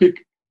I'm just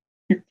like,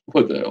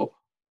 what the hell?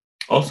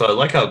 Also, I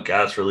like how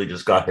Gas really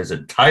just got his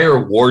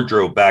entire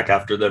wardrobe back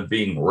after them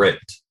being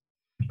ripped.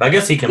 I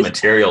guess he can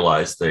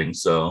materialize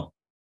things, so.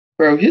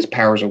 Bro, his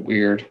powers are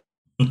weird.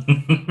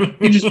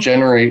 He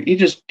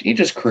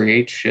just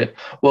creates shit.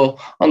 Well,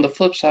 on the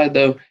flip side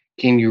though,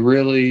 can you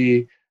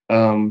really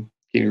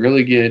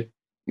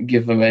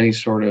give him any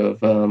sort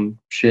of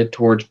shit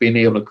towards being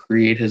able to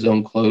create his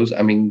own clothes?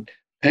 I mean,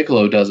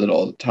 Piccolo does it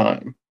all the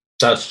time.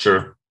 That's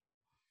true.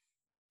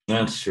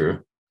 I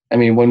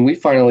mean, when we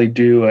finally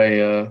do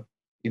a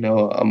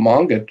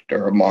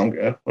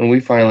manga, when we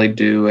finally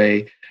do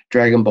a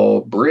Dragon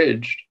Ball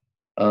Bridge,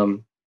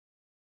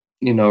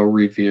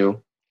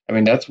 review. I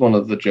mean, that's one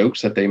of the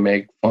jokes that they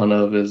make fun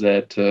of, is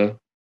that,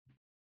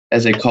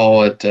 as they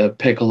call it,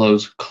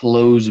 Piccolo's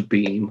clothes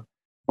beam,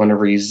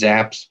 whenever he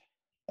zaps,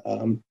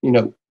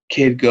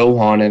 Kid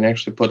Gohan and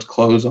actually puts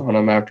clothes on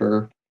him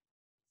after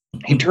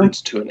he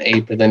turns to an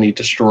ape and then he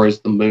destroys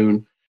the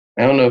moon.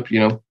 I don't know if,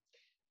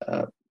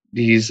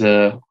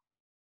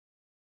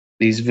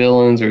 these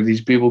villains or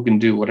these people can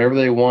do whatever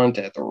they want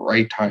at the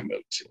right time, it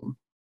would seem.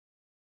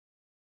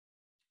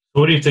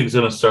 What do you think is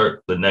going to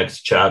start the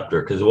next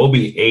chapter? Because it will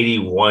be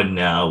 81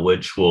 now,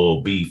 which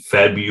will be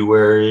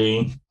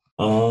February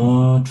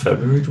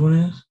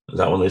 20th? Is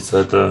that when they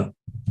said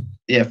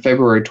Yeah,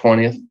 February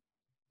 20th.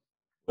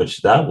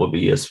 Which that would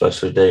be a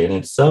special day in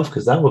itself,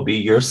 because that would be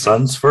your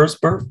son's first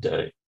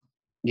birthday.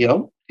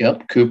 Yep.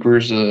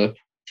 Cooper's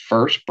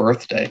first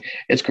birthday.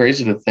 It's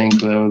crazy to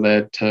think, though,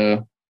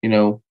 that,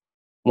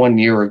 1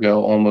 year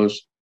ago,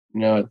 almost,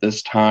 at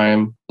this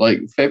time,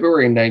 like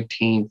February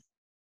 19th,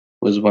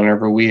 was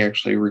whenever we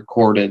actually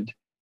recorded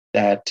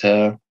that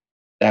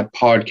that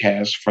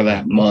podcast for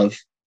that month.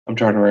 I'm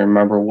trying to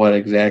remember what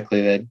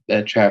exactly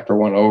that chapter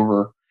went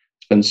over.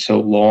 It's been so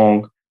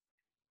long.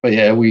 But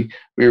yeah,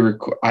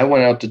 I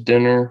went out to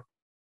dinner.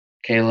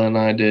 Kayla and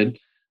I did.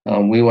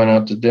 We went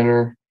out to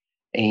dinner,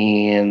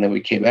 and then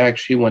we came back.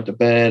 She went to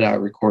bed. I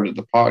recorded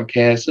the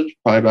podcast. It was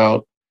probably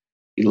about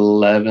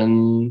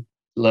 11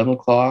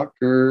 o'clock,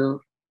 or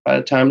by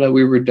the time that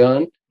we were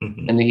done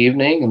in the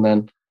evening. And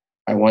then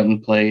I went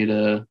and played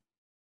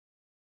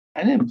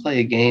I didn't play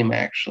a game,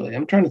 actually.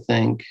 I'm trying to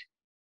think.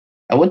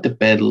 I went to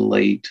bed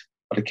late,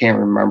 but I can't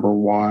remember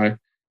why.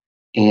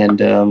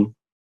 And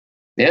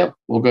yeah,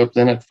 woke up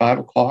then at 5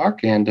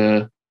 o'clock and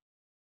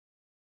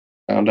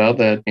found out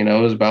that,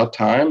 it was about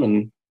time.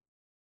 And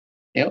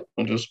yep,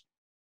 just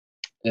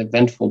an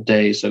eventful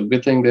day. So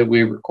good thing that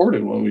we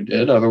recorded when we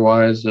did.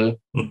 Otherwise, I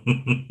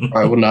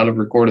would not have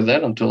recorded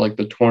that until like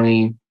the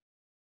 23rd,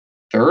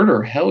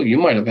 or hell, you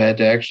might have had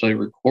to actually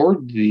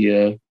record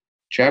the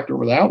chapter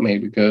without me,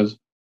 because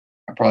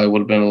I probably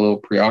would have been a little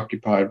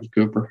preoccupied with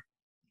Cooper.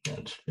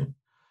 That's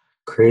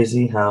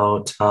crazy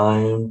how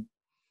time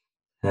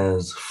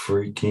has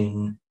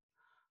freaking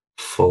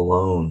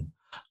flown.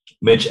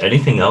 Mitch,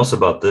 anything else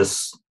about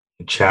this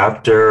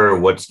chapter, or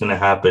what's going to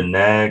happen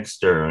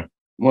next? Or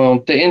well,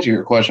 to answer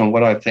your question,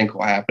 what I think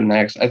will happen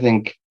next, I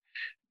think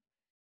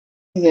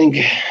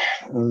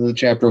the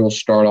chapter will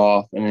start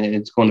off, and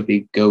it's going to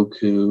be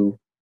Goku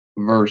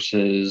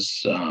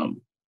versus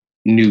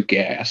New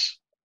Gas,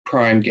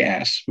 Prime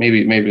Gas.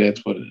 Maybe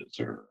that's what it is,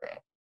 or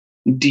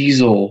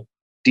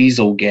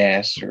Diesel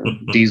gas, or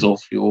diesel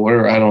fuel,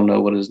 or I don't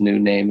know what his new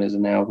name is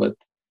now, but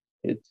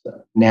it's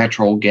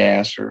natural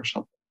gas or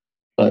something.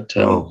 But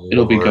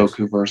it'll be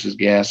Goku versus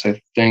Gas, I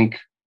think.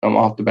 I'm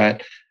off the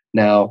bat.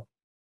 Now,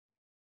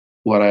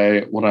 what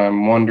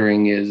I'm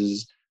wondering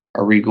is,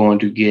 are we going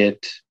to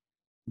get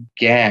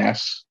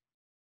Gas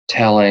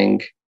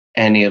telling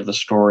any of the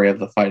story of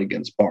the fight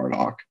against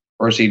Bardock,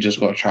 or is he just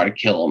going to try to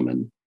kill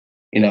him?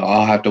 And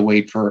I'll have to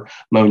wait for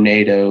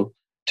Monado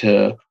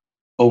to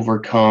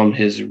overcome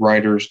his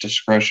writer's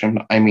discretion.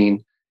 I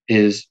mean,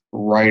 his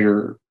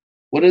writer.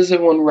 What is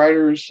it when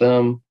writers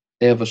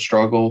they have a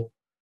struggle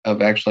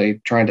of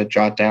actually trying to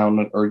jot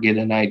down or get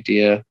an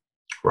idea?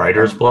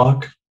 Writer's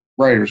block.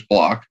 Writer's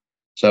block.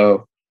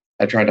 So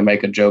I tried to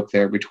make a joke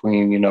there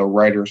between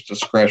writer's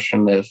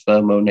discretion, if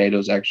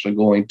Monado's actually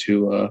going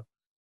to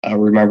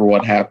remember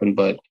what happened,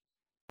 but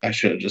I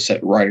should have just said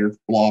writer's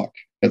block,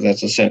 because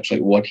that's essentially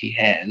what he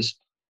has.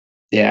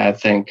 Yeah, I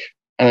think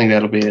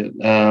that'll be it.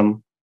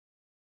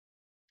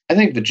 I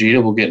think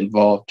Vegeta will get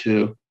involved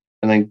too.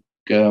 I think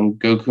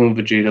Goku and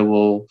Vegeta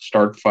will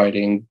start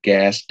fighting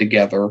Gas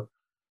together,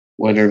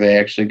 whether they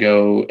actually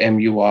go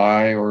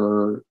MUI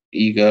or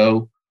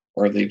Ego,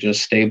 or they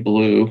just stay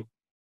Blue.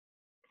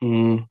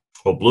 Well,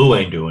 Blue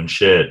ain't doing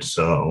shit,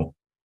 so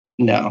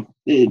no.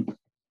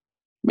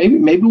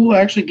 Maybe we'll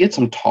actually get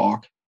some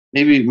talk.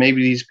 Maybe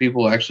these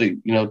people actually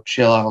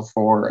chill out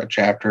for a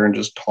chapter and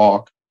just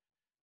talk,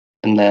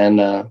 and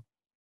then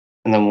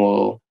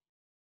we'll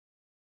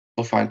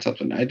find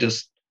something. I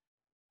just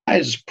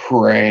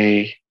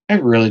pray. I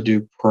really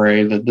do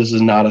pray that this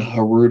is not a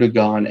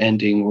Harudagon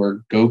ending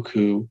where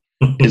Goku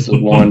is the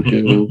one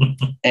who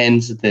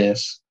ends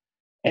this,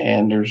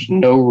 and there's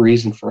no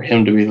reason for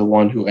him to be the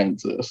one who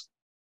ends this.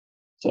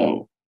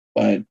 So,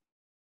 but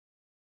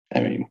I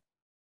mean,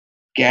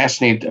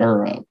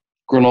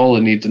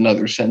 Granolah needs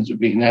another senzu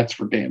bean. That's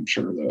for damn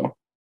sure, though.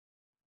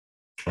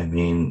 I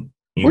mean,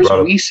 where's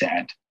Whis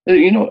at?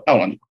 Hold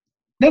on.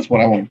 That's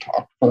what I want to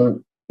talk for.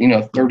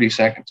 30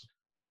 seconds.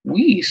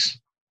 Whis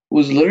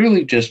was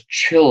literally just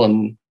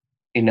chilling,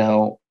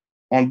 on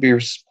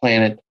Beerus'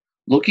 planet,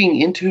 looking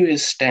into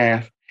his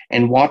staff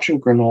and watching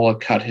Granolah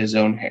cut his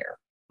own hair,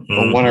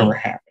 or whatever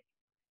happened.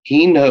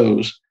 He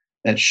knows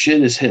that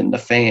shit is hitting the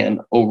fan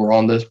over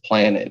on this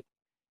planet.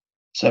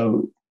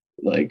 So,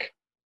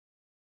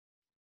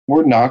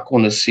 we're not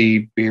going to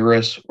see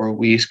Beerus or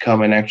Whis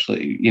come and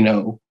actually,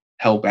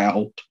 help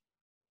out.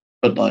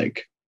 But,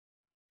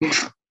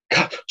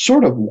 God,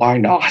 sort of, why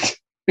not?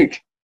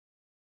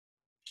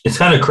 It's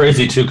kind of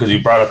crazy too, because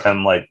you brought up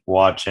him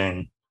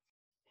watching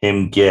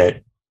him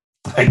get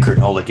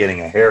Granolah getting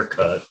a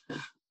haircut,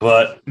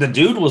 but the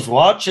dude was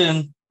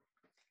watching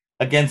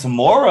against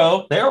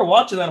Moro. They were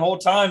watching that whole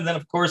time. Then,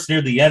 of course,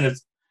 near the end,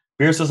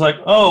 Beerus is like,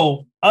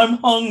 "Oh, I'm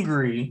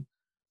hungry,"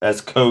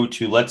 as code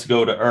to "Let's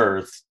go to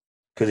Earth,"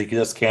 because he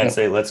just can't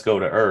say "Let's go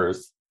to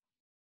Earth."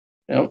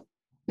 Yep.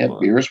 Yeah,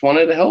 Beerus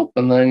wanted to help,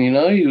 and then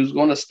he was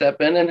going to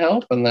step in and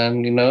help, and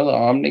then the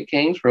Omni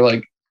Kings were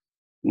like,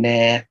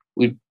 "Nah,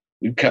 we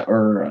cut."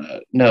 Or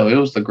no, it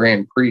was the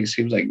Grand Priest.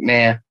 He was like,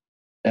 "Nah,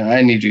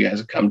 I need you guys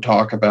to come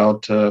talk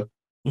about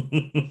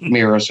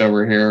Beerus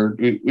over here.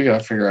 We got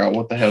to figure out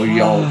what the hell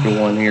y'all are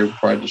doing here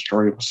before I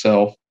destroy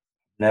myself."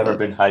 Never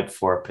been hyped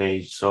for a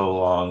page so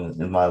long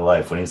in my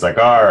life when he's like,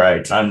 "All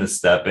right, time to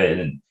step in,"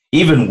 and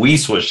even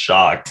Whis was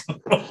shocked.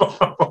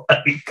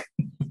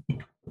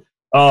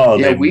 Oh,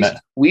 yeah,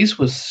 Whis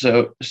was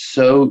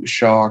so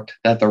shocked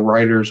that the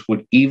writers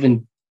would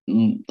even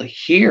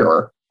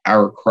hear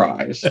our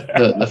cries,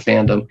 the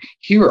fandom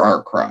hear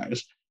our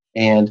cries,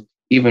 and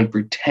even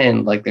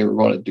pretend like they were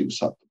going to do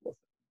something with it.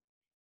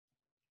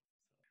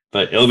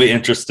 But it'll be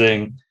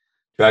interesting.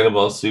 Dragon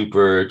Ball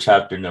Super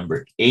chapter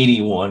number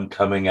 81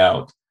 coming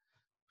out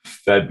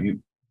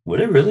would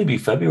it really be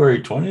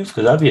February 20th?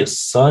 Because that'd be a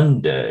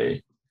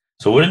Sunday.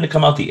 So wouldn't it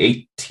come out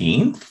the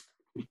 18th?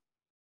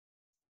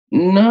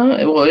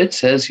 No, well, it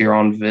says here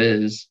on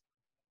Viz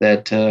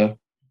that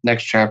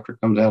next chapter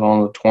comes out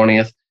on the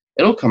 20th.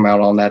 It'll come out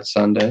on that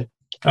Sunday.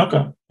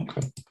 Okay.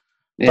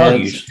 Yeah,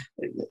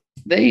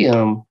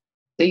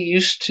 they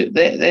used to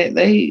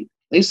they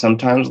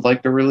sometimes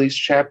like to release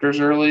chapters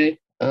early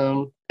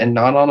and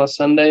not on a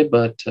Sunday,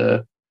 but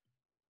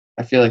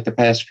I feel like the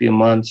past few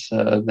months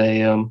they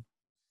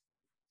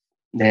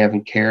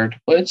haven't cared.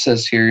 But it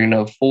says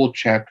here, full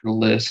chapter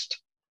list.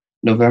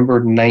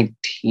 November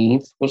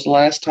 19th was the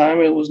last time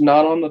it was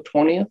not on the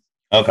 20th.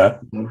 Okay.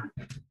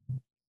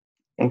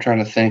 I'm trying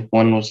to think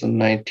when was the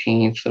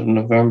 19th of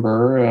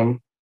November.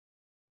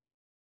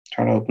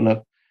 Trying to open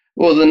up.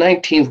 Well, the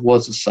 19th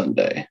was a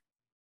Sunday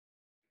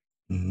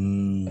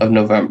of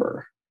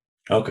November.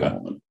 Okay.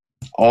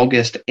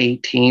 August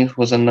 18th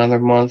was another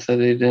month that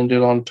they didn't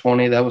do it on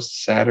 20. That was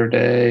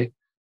Saturday.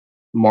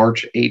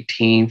 March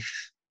 18th.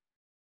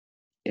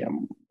 Yeah,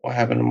 what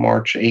happened on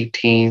March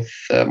 18th?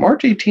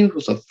 March 18th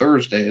was a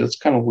Thursday. That's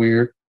kind of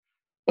weird.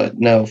 But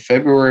no,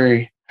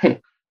 February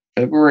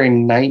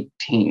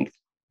 19th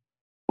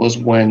was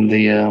when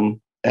the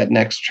that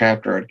next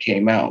chapter had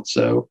came out.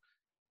 So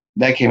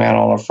that came out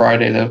on a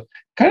Friday, though.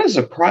 Kind of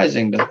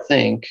surprising to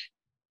think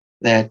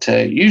that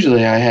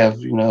usually I have,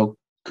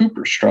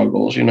 Cooper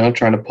struggles,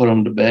 trying to put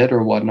him to bed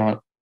or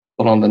whatnot.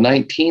 But on the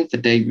 19th, the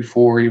day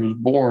before he was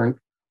born,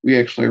 we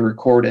actually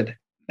recorded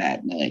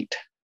that night.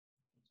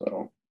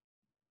 So,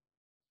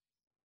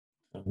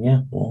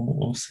 yeah,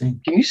 we'll see.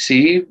 Can you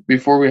see,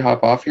 before we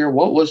hop off here,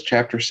 what was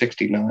chapter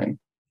 69?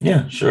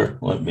 Yeah, sure.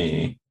 Let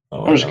me.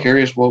 I'm just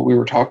curious what we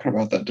were talking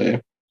about that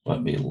day.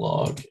 Let me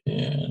log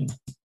in.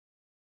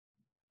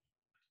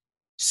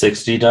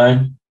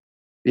 69?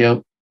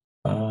 Yep.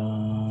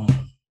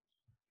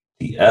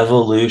 The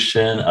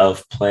evolution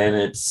of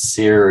planet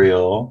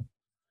Cereal.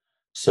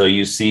 So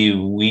you see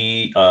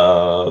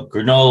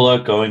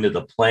Granolah going to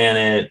the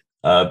planet.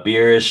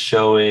 Beerus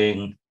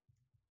showing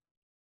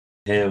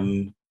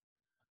him.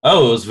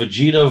 Oh, it was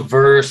Vegeta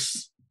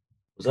versus.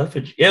 Was that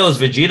Vegeta? Yeah, it was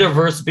Vegeta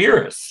versus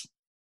Beerus.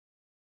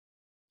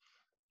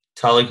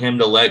 Telling him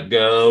to let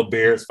go.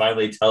 Beerus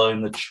finally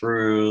telling the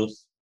truth.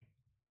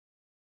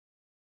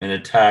 And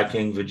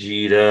attacking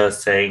Vegeta,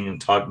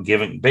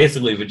 giving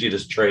basically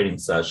Vegeta's training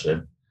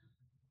session.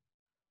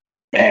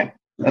 Man,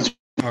 that's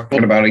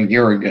talking about a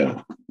year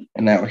ago.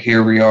 And now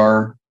here we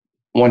are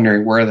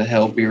wondering where the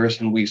hell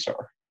Beerus and Whis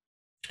are.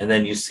 And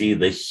then you see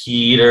the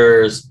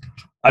Heaters.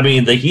 I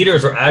mean, the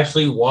Heaters are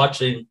actually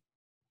watching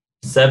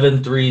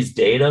 7-3's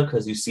data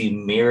because you see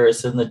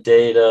Beerus in the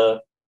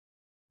data.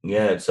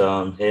 Yeah, it's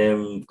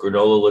him,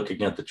 Granolah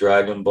looking at the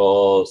Dragon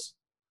Balls,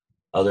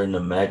 other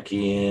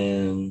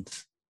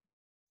Namekians.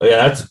 Oh,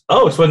 yeah, it's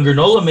when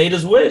Granolah made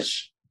his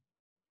wish.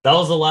 That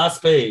was the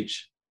last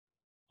page.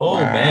 Oh,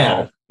 wow.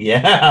 Man.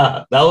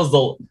 Yeah, that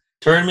was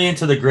turned me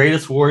into the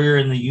greatest warrior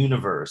in the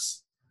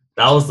universe.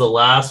 That was the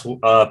last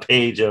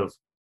page of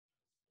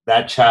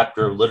that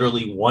chapter,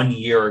 literally 1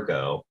 year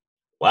ago.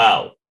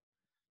 Wow.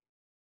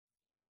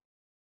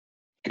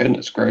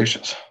 Goodness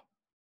gracious.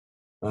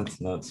 That's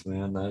nuts,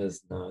 man. That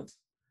is nuts.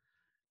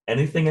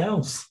 Anything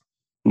else?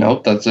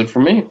 Nope, that's it for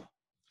me.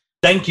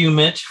 Thank you,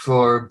 Mitch,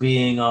 for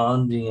being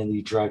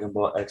the Dragon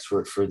Ball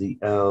expert for the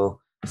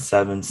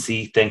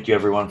L7C. Thank you,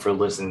 everyone, for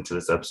listening to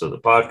this episode of the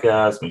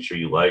podcast. Make sure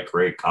you like,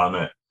 rate,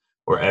 comment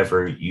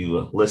wherever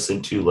you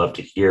listen to. Love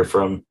to hear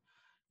from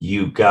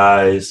you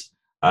guys.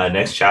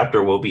 Next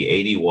chapter will be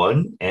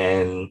 81,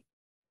 and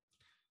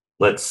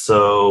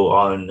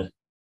on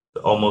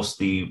almost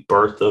the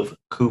birth of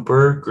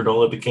Cooper,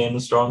 Granolah became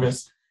the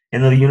strongest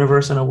in the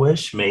universe in a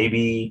wish.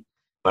 Maybe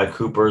by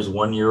Cooper's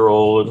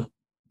 1-year-old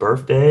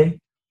birthday,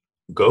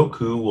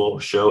 Goku will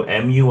show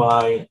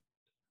MUI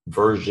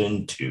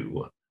version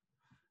 2.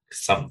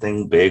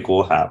 Something big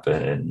will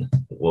happen.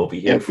 We'll be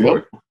here for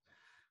it.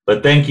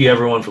 But thank you,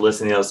 everyone, for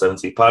listening to the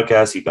L7C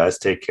podcast. You guys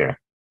take care.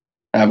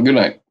 Have a good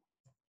night.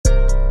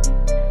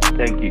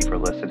 Thank you for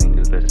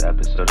listening to this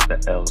episode of the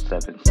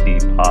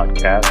L7C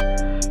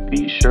podcast.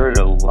 Be sure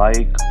to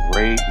like,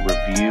 rate,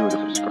 review, and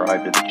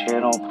subscribe to the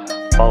channel.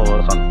 Follow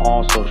us on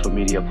all social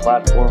media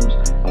platforms,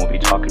 and we'll be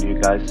talking to you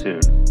guys soon.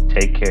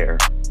 Take care.